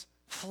this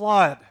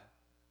flood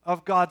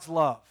of God's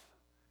love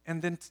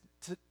and then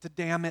to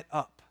dam it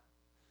up.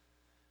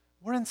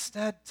 We're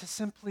instead to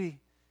simply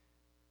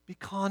be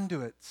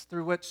conduits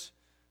through which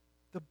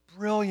the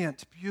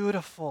brilliant,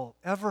 beautiful,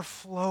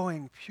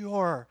 ever-flowing,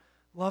 pure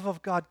love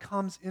of God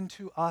comes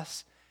into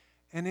us,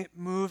 and it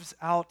moves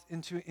out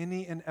into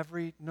any and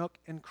every nook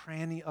and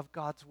cranny of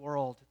God's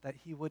world that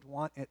he would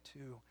want it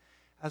to,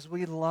 as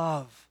we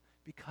love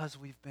because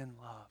we've been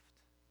loved.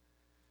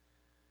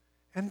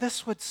 And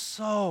this would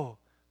so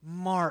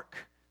mark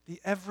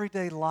the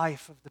everyday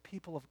life of the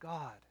people of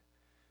God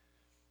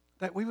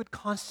that we would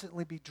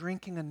constantly be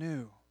drinking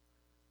anew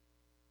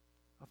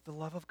of the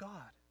love of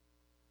God.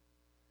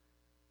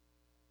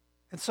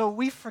 And so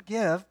we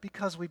forgive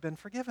because we've been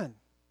forgiven.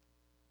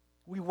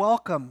 We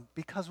welcome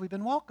because we've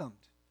been welcomed.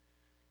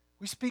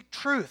 We speak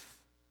truth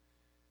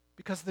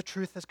because the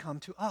truth has come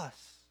to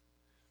us.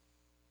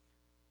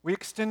 We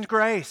extend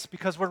grace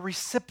because we're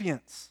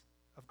recipients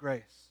of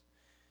grace.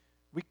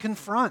 We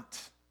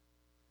confront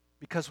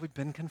because we've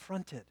been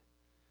confronted.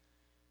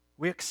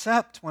 We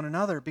accept one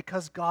another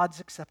because God's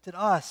accepted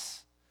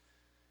us.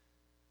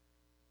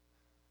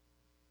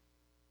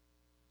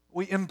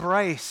 We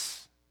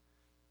embrace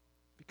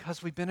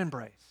because we've been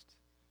embraced.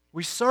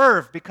 We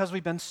serve because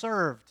we've been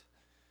served.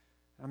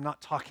 I'm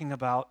not talking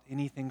about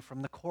anything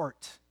from the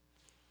court.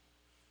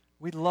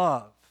 We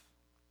love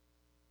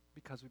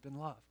because we've been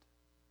loved.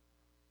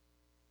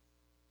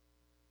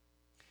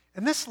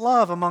 And this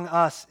love among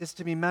us is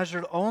to be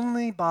measured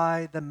only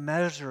by the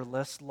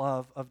measureless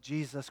love of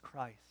Jesus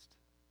Christ.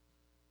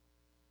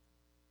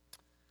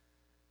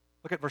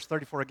 Look at verse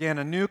 34 again.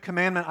 A new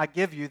commandment I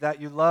give you, that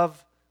you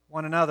love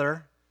one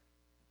another.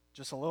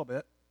 Just a little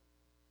bit.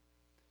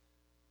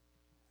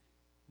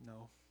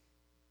 No.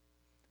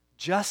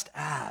 Just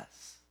as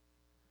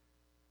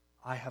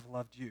I have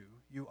loved you,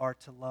 you are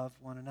to love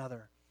one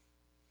another.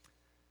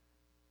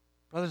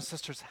 Brothers and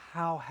sisters,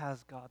 how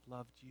has God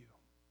loved you?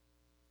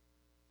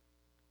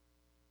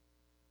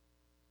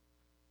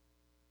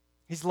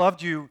 He's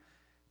loved you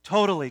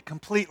totally,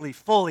 completely,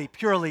 fully,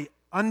 purely,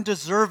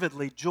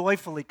 undeservedly,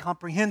 joyfully,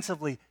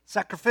 comprehensively,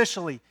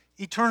 sacrificially,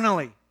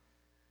 eternally,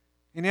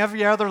 in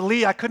every other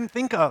Lee I couldn't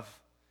think of.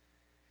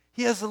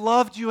 He has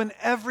loved you in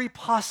every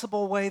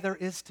possible way there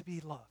is to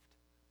be loved.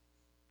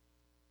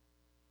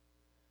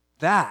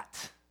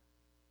 That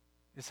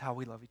is how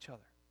we love each other.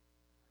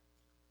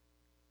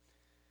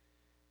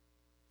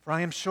 For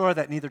I am sure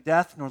that neither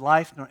death, nor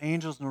life, nor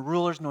angels, nor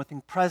rulers, nor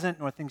things present,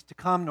 nor things to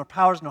come, nor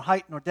powers, nor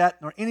height, nor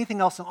depth, nor anything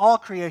else in all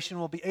creation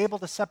will be able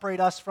to separate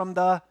us from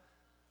the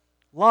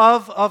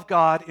love of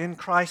God in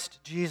Christ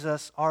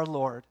Jesus our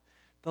Lord.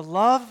 The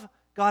love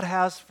God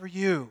has for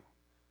you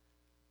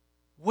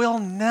will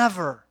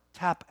never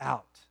tap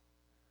out.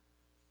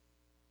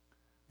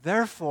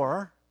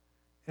 Therefore,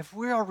 if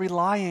we are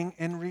relying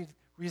and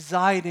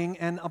residing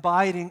and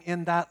abiding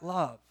in that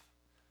love,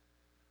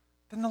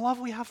 then the love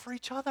we have for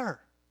each other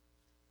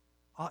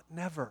ought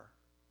never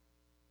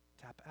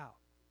tap out.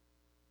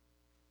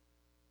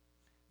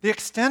 The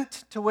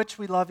extent to which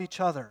we love each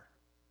other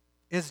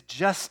is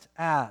just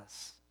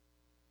as.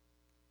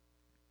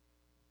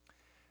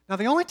 Now,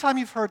 the only time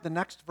you've heard the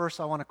next verse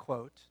I want to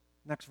quote,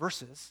 next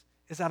verses,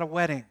 is at a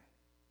wedding.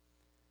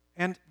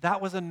 And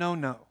that was a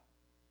no-no.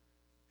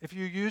 If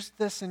you used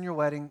this in your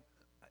wedding,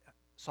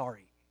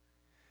 sorry.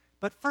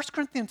 But 1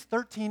 Corinthians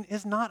 13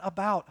 is not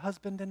about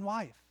husband and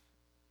wife.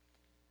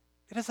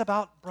 It is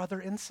about brother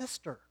and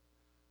sister.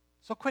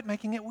 So quit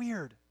making it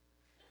weird.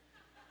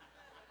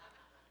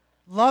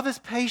 Love is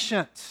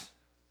patient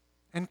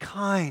and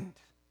kind.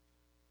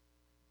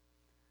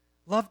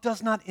 Love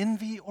does not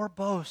envy or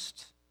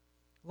boast.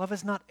 Love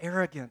is not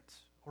arrogant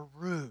or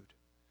rude.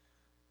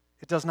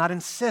 It does not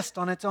insist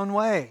on its own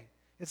way.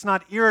 It's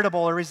not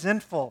irritable or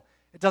resentful.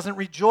 It doesn't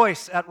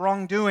rejoice at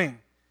wrongdoing,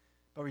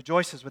 but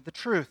rejoices with the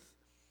truth.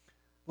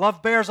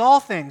 Love bears all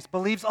things,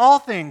 believes all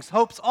things,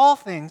 hopes all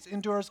things,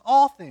 endures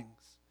all things.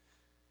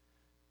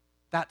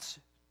 That's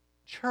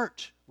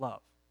church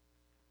love.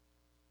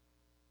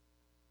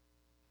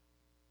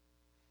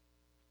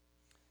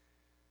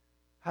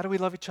 How do we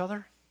love each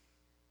other?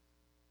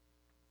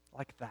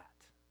 Like that.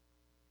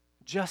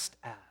 Just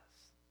as.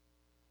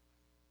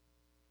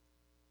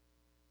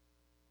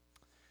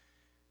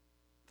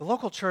 The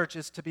local church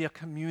is to be a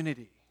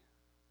community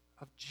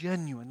of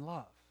genuine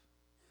love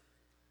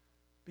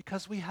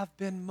because we have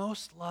been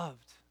most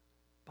loved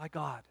by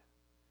God.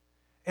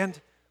 And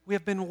we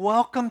have been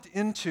welcomed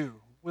into,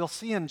 we'll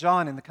see in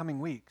John in the coming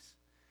weeks,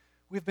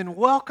 we've been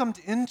welcomed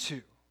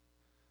into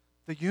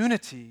the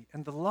unity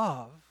and the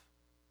love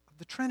of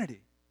the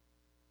Trinity.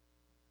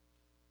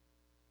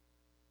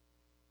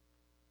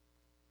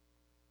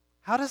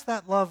 How does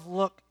that love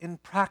look in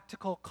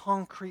practical,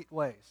 concrete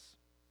ways?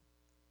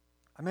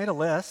 I made a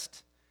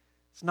list.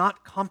 It's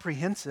not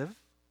comprehensive.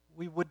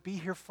 We would be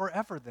here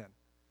forever then.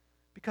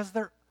 Because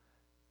there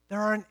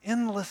are an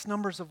endless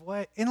numbers of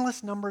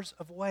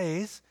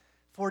ways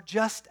for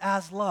just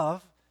as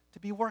love to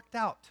be worked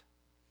out.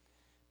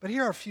 But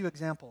here are a few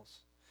examples.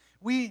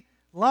 We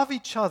love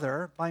each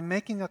other by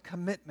making a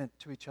commitment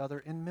to each other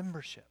in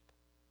membership.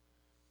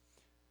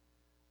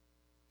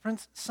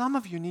 Friends, some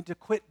of you need to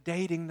quit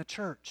dating the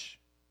church.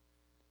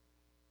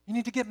 You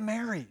need to get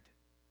married.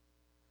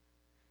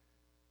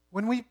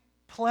 When we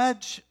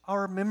pledge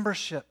our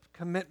membership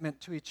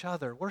commitment to each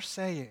other, we're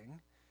saying,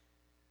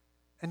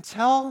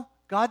 until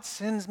God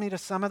sends me to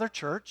some other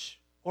church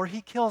or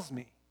He kills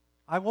me,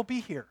 I will be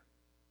here.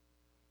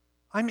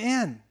 I'm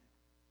in.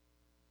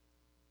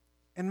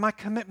 And my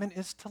commitment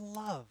is to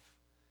love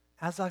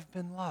as I've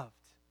been loved,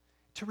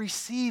 to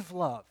receive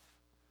love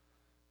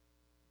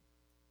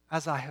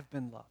as I have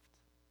been loved.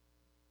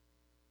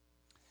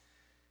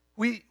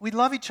 We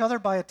love each other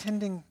by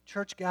attending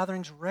church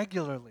gatherings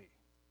regularly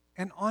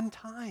and on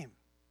time.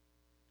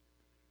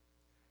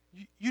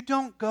 You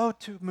don't go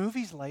to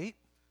movies late.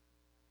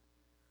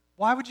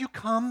 Why would you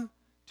come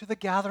to the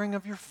gathering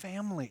of your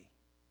family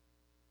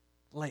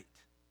late?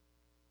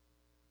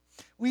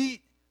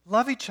 We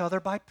love each other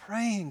by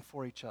praying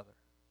for each other.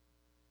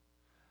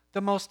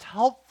 The most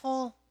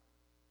helpful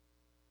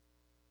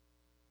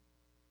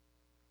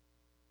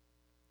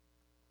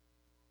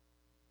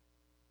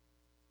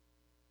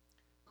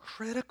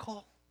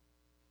critical,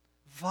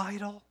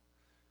 vital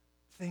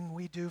thing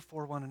we do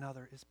for one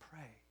another is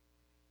pray.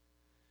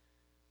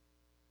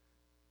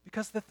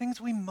 Because the things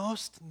we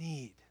most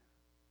need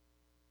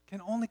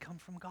can only come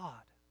from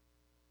God.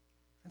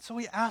 And so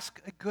we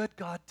ask a good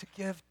God to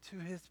give to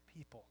His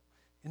people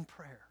in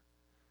prayer.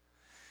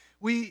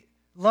 We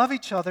love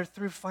each other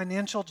through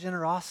financial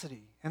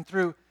generosity and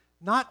through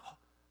not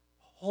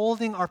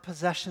holding our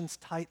possessions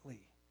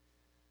tightly,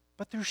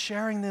 but through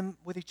sharing them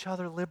with each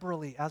other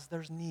liberally as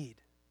there's need.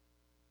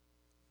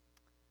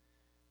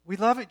 We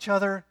love each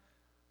other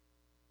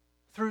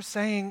through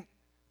saying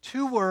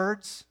 2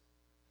 words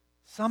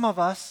some of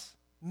us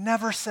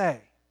never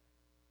say.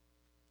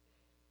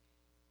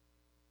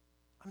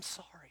 I'm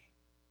sorry.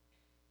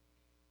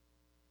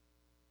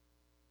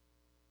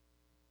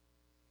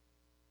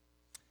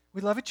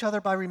 We love each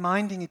other by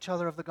reminding each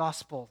other of the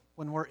gospel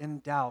when we're in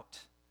doubt.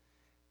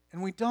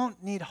 And we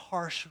don't need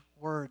harsh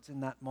words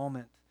in that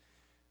moment.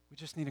 We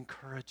just need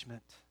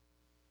encouragement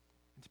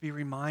and to be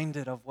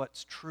reminded of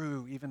what's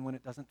true even when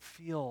it doesn't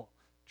feel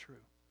true.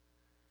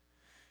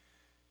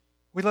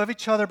 We love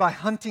each other by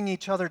hunting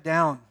each other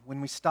down when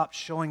we stop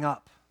showing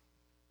up.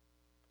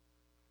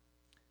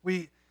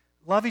 We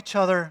love each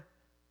other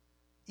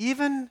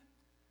even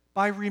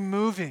by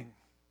removing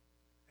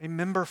a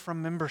member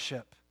from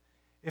membership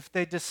if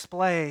they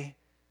display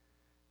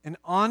an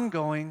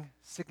ongoing,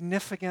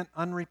 significant,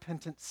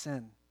 unrepentant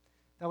sin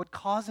that would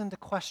cause them to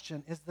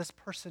question, is this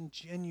person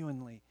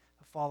genuinely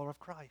a follower of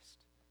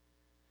Christ?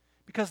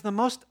 Because the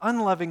most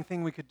unloving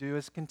thing we could do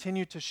is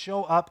continue to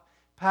show up,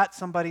 pat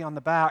somebody on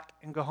the back,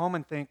 and go home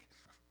and think,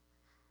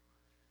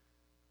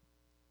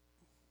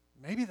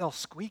 maybe they'll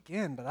squeak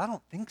in, but I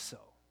don't think so.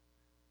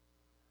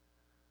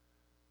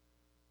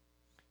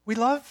 We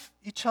love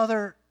each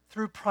other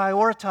through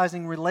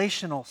prioritizing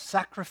relational,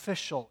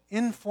 sacrificial,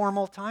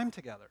 informal time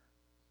together,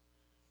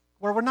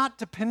 where we're not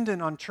dependent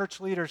on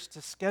church leaders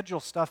to schedule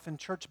stuff in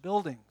church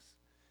buildings,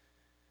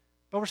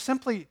 but we're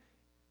simply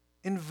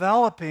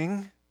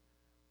enveloping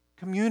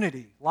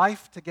community,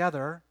 life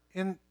together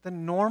in the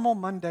normal,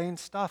 mundane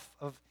stuff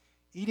of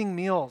eating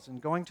meals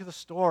and going to the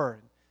store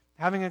and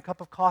having a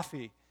cup of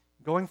coffee,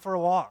 going for a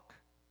walk,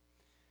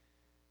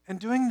 and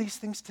doing these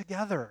things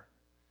together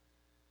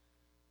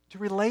to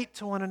relate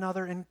to one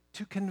another and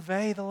to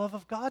convey the love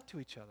of God to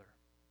each other.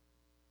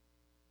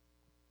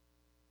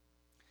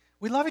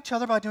 We love each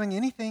other by doing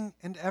anything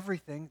and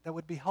everything that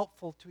would be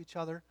helpful to each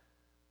other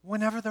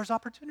whenever there's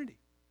opportunity.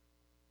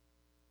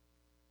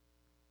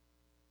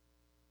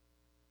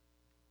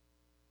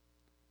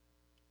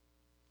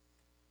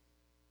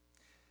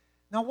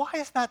 Now, why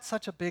is that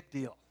such a big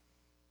deal?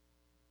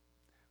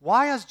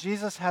 Why, as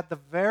Jesus had the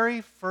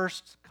very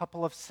first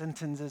couple of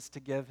sentences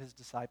to give his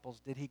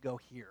disciples, did he go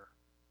here?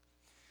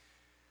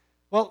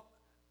 Well,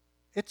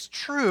 it's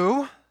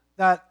true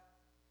that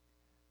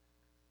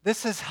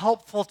this is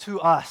helpful to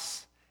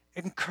us,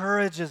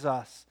 encourages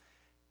us,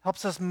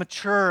 helps us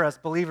mature as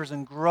believers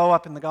and grow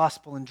up in the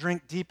gospel and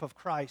drink deep of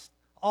Christ.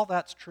 All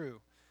that's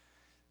true.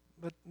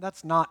 But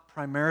that's not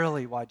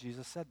primarily why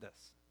Jesus said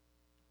this.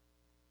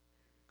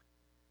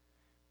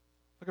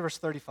 Look at verse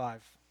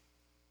 35.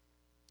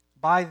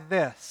 By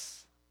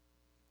this,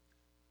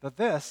 the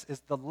this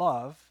is the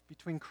love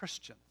between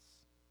Christians.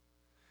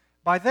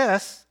 By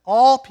this,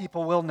 all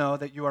people will know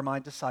that you are my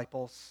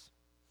disciples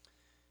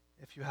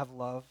if you have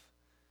love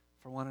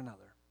for one another.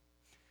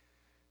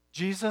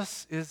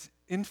 Jesus is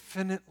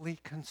infinitely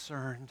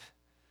concerned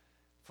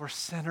for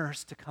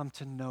sinners to come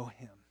to know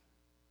him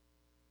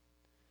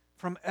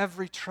from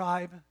every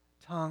tribe,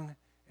 tongue,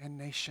 and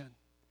nation.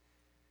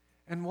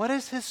 And what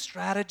is his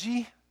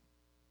strategy?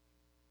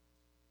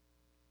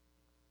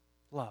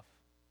 Love.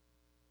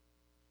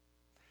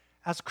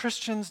 As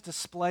Christians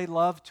display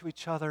love to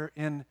each other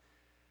in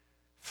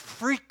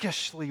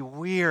freakishly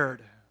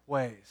weird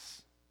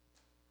ways,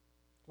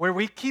 where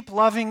we keep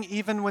loving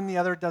even when the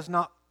other does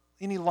not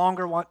any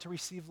longer want to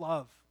receive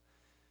love,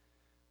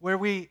 where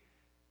we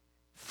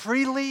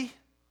freely,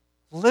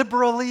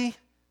 liberally,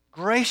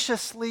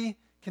 graciously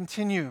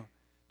continue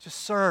to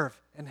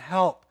serve and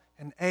help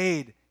and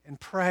aid and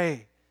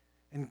pray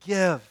and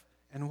give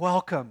and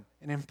welcome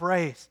and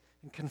embrace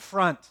and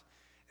confront,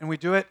 and we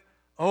do it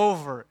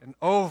over and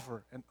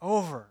over and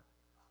over.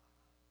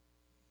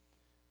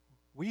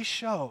 We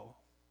show,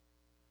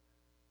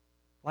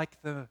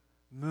 like the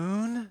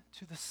moon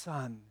to the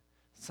sun,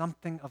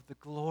 something of the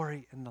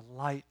glory and the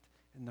light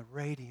and the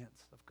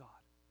radiance of God.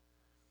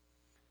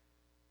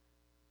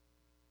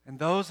 And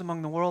those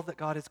among the world that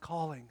God is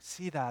calling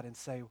see that and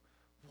say,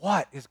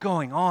 what is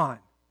going on?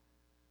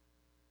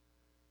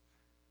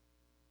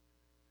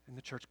 And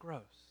the church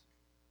grows.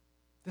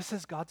 This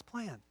is God's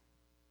plan.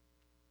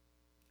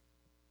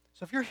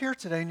 So if you're here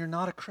today and you're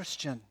not a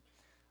Christian,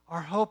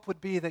 our hope would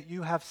be that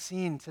you have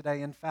seen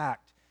today, in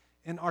fact,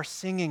 in our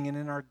singing and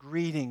in our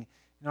greeting,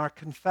 in our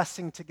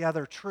confessing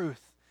together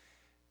truth,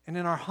 and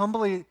in our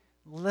humbly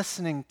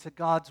listening to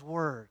God's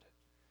word,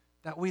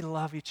 that we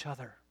love each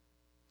other.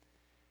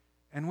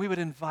 And we would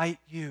invite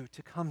you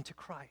to come to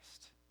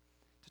Christ,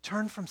 to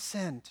turn from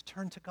sin, to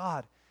turn to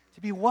God,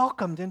 to be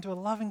welcomed into a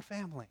loving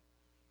family.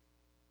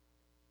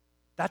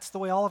 That's the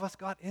way all of us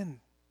got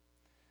in.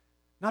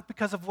 Not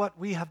because of what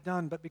we have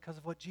done, but because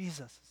of what Jesus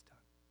has done.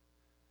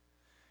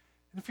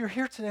 And if you're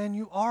here today and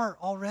you are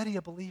already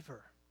a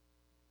believer,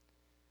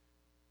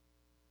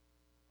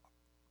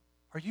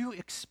 are you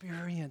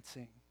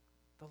experiencing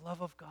the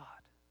love of God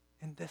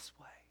in this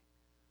way?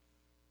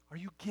 Are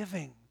you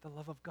giving the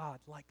love of God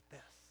like this?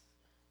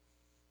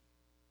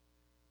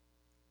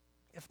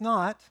 If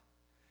not,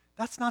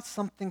 that's not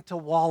something to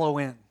wallow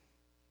in.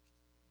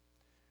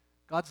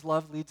 God's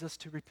love leads us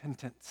to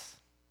repentance.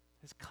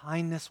 His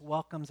kindness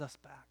welcomes us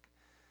back.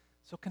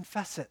 So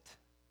confess it.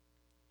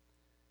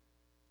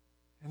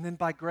 And then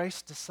by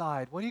grace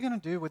decide, what are you going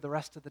to do with the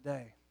rest of the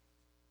day?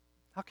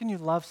 How can you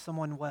love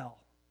someone well?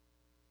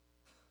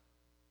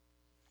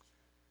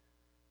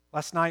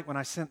 Last night when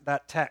I sent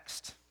that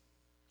text,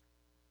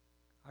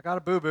 I got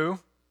a boo-boo.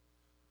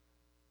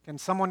 Can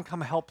someone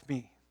come help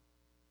me?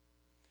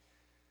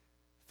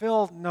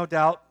 Phil, no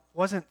doubt,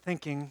 wasn't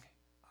thinking,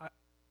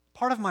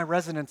 part of my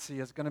residency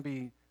is going to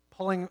be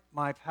pulling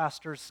my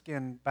pastor's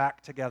skin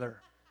back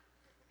together.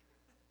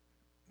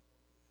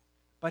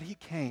 But he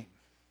came.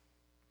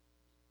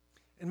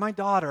 And my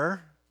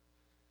daughter,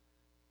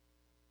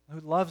 who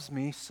loves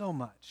me so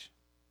much,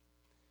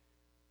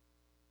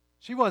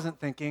 she wasn't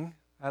thinking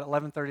at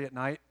 11:30 at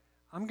night,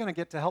 I'm going to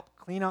get to help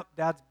clean up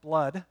Dad's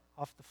blood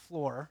off the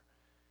floor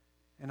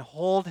and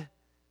hold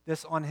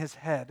this on his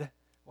head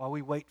while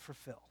we wait for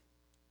Phil.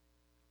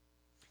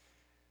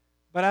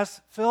 But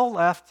as Phil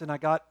left and I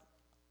got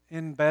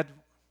in bed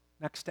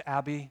next to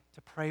Abby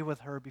to pray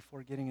with her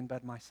before getting in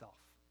bed myself,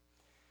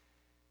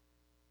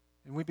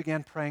 and we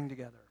began praying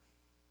together,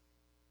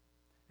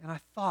 and I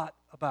thought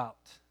about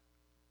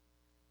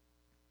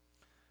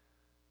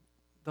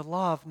the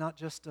love not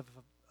just of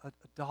a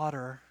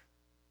daughter,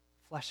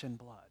 flesh and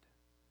blood,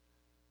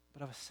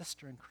 but of a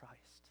sister in Christ.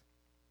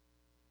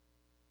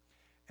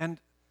 And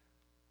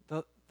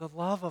the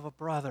love of a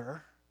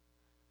brother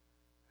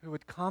who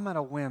would come at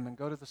a whim and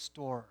go to the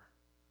store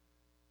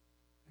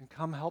and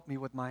come help me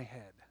with my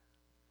head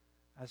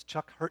as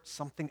Chuck hurt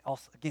something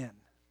else again.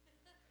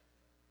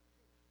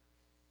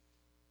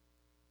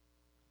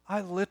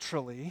 I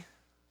literally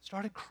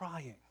started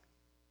crying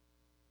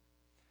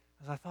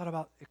as I thought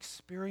about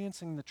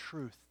experiencing the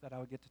truth that I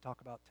would get to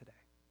talk about today.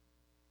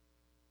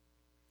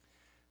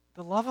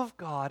 The love of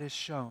God is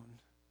shown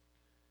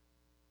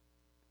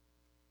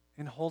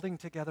in holding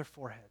together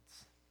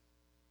foreheads,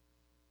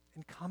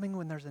 in coming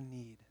when there's a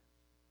need.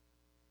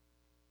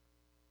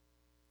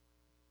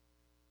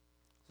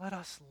 Let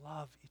us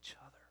love each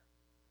other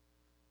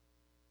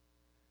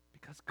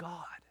because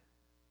God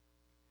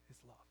is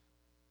love.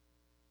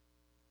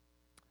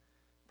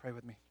 Pray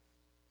with me.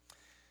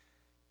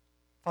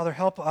 Father,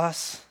 help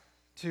us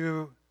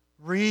to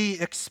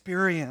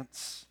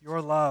re-experience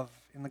your love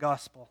in the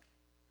gospel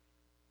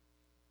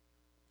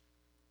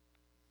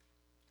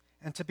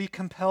and to be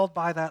compelled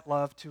by that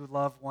love to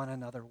love one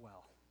another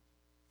well.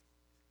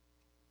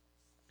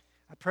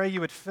 I pray you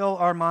would fill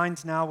our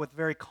minds now with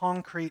very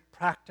concrete,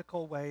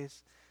 practical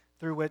ways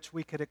through which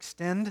we could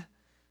extend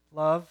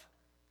love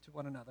to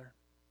one another.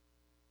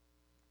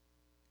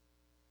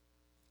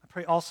 I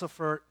pray also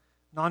for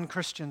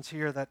non-Christians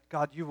here that,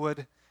 God, you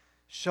would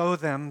show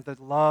them the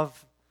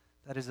love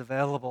that is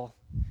available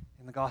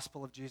in the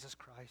gospel of Jesus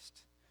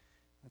Christ,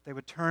 that they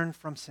would turn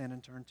from sin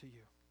and turn to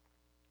you.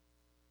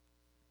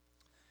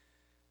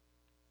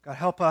 God,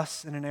 help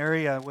us in an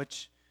area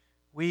which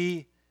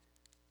we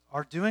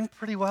are doing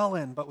pretty well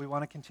in, but we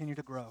want to continue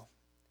to grow.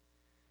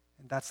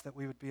 And that's that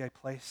we would be a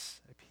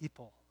place, a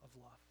people of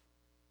love.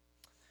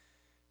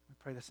 We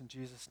pray this in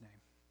Jesus' name.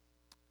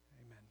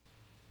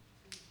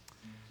 Amen.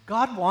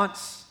 God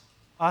wants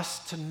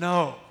us to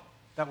know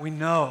that we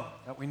know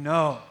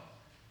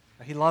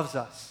that He loves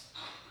us.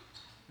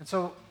 And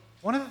so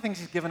one of the things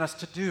He's given us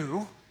to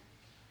do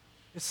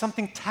is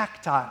something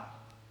tactile,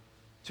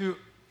 to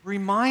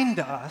remind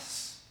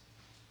us,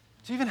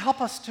 to even help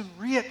us to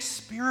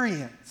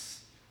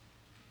re-experience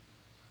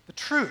the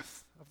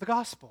truth of the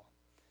gospel.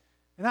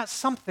 And that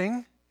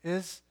something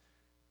is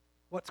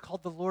what's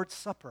called the Lord's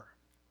Supper.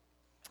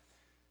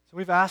 So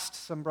we've asked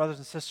some brothers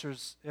and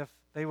sisters if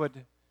they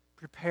would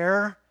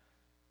prepare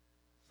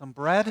some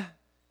bread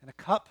and a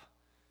cup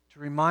to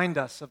remind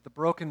us of the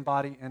broken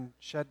body and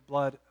shed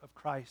blood of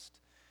Christ.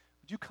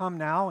 Would you come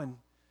now and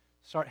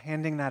start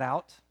handing that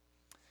out?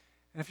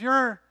 And if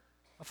you're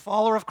a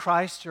follower of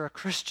Christ, you're a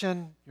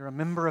Christian, you're a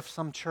member of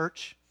some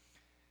church,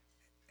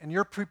 and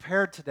you're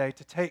prepared today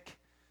to take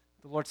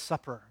the Lord's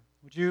Supper,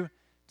 would you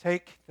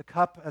take the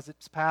cup as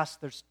it's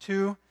passed? There's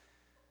two.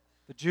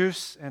 The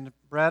juice and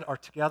bread are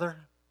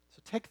together.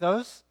 So take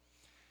those.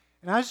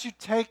 And as you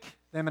take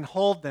them and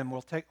hold them,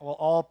 we'll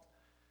all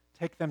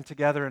take them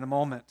together in a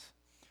moment.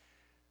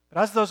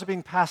 But as those are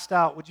being passed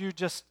out, would you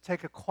just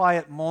take a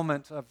quiet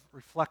moment of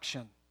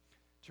reflection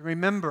to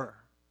remember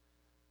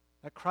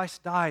that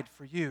Christ died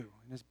for you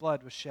and His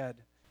blood was shed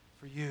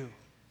for you,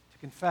 to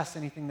confess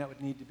anything that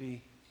would need to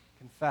be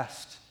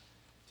confessed,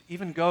 to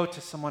even go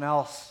to someone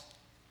else,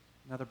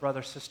 another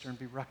brother, sister, and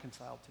be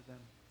reconciled to them.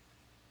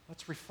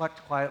 Let's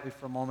reflect quietly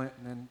for a moment,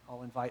 and then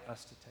I'll invite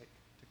us to take.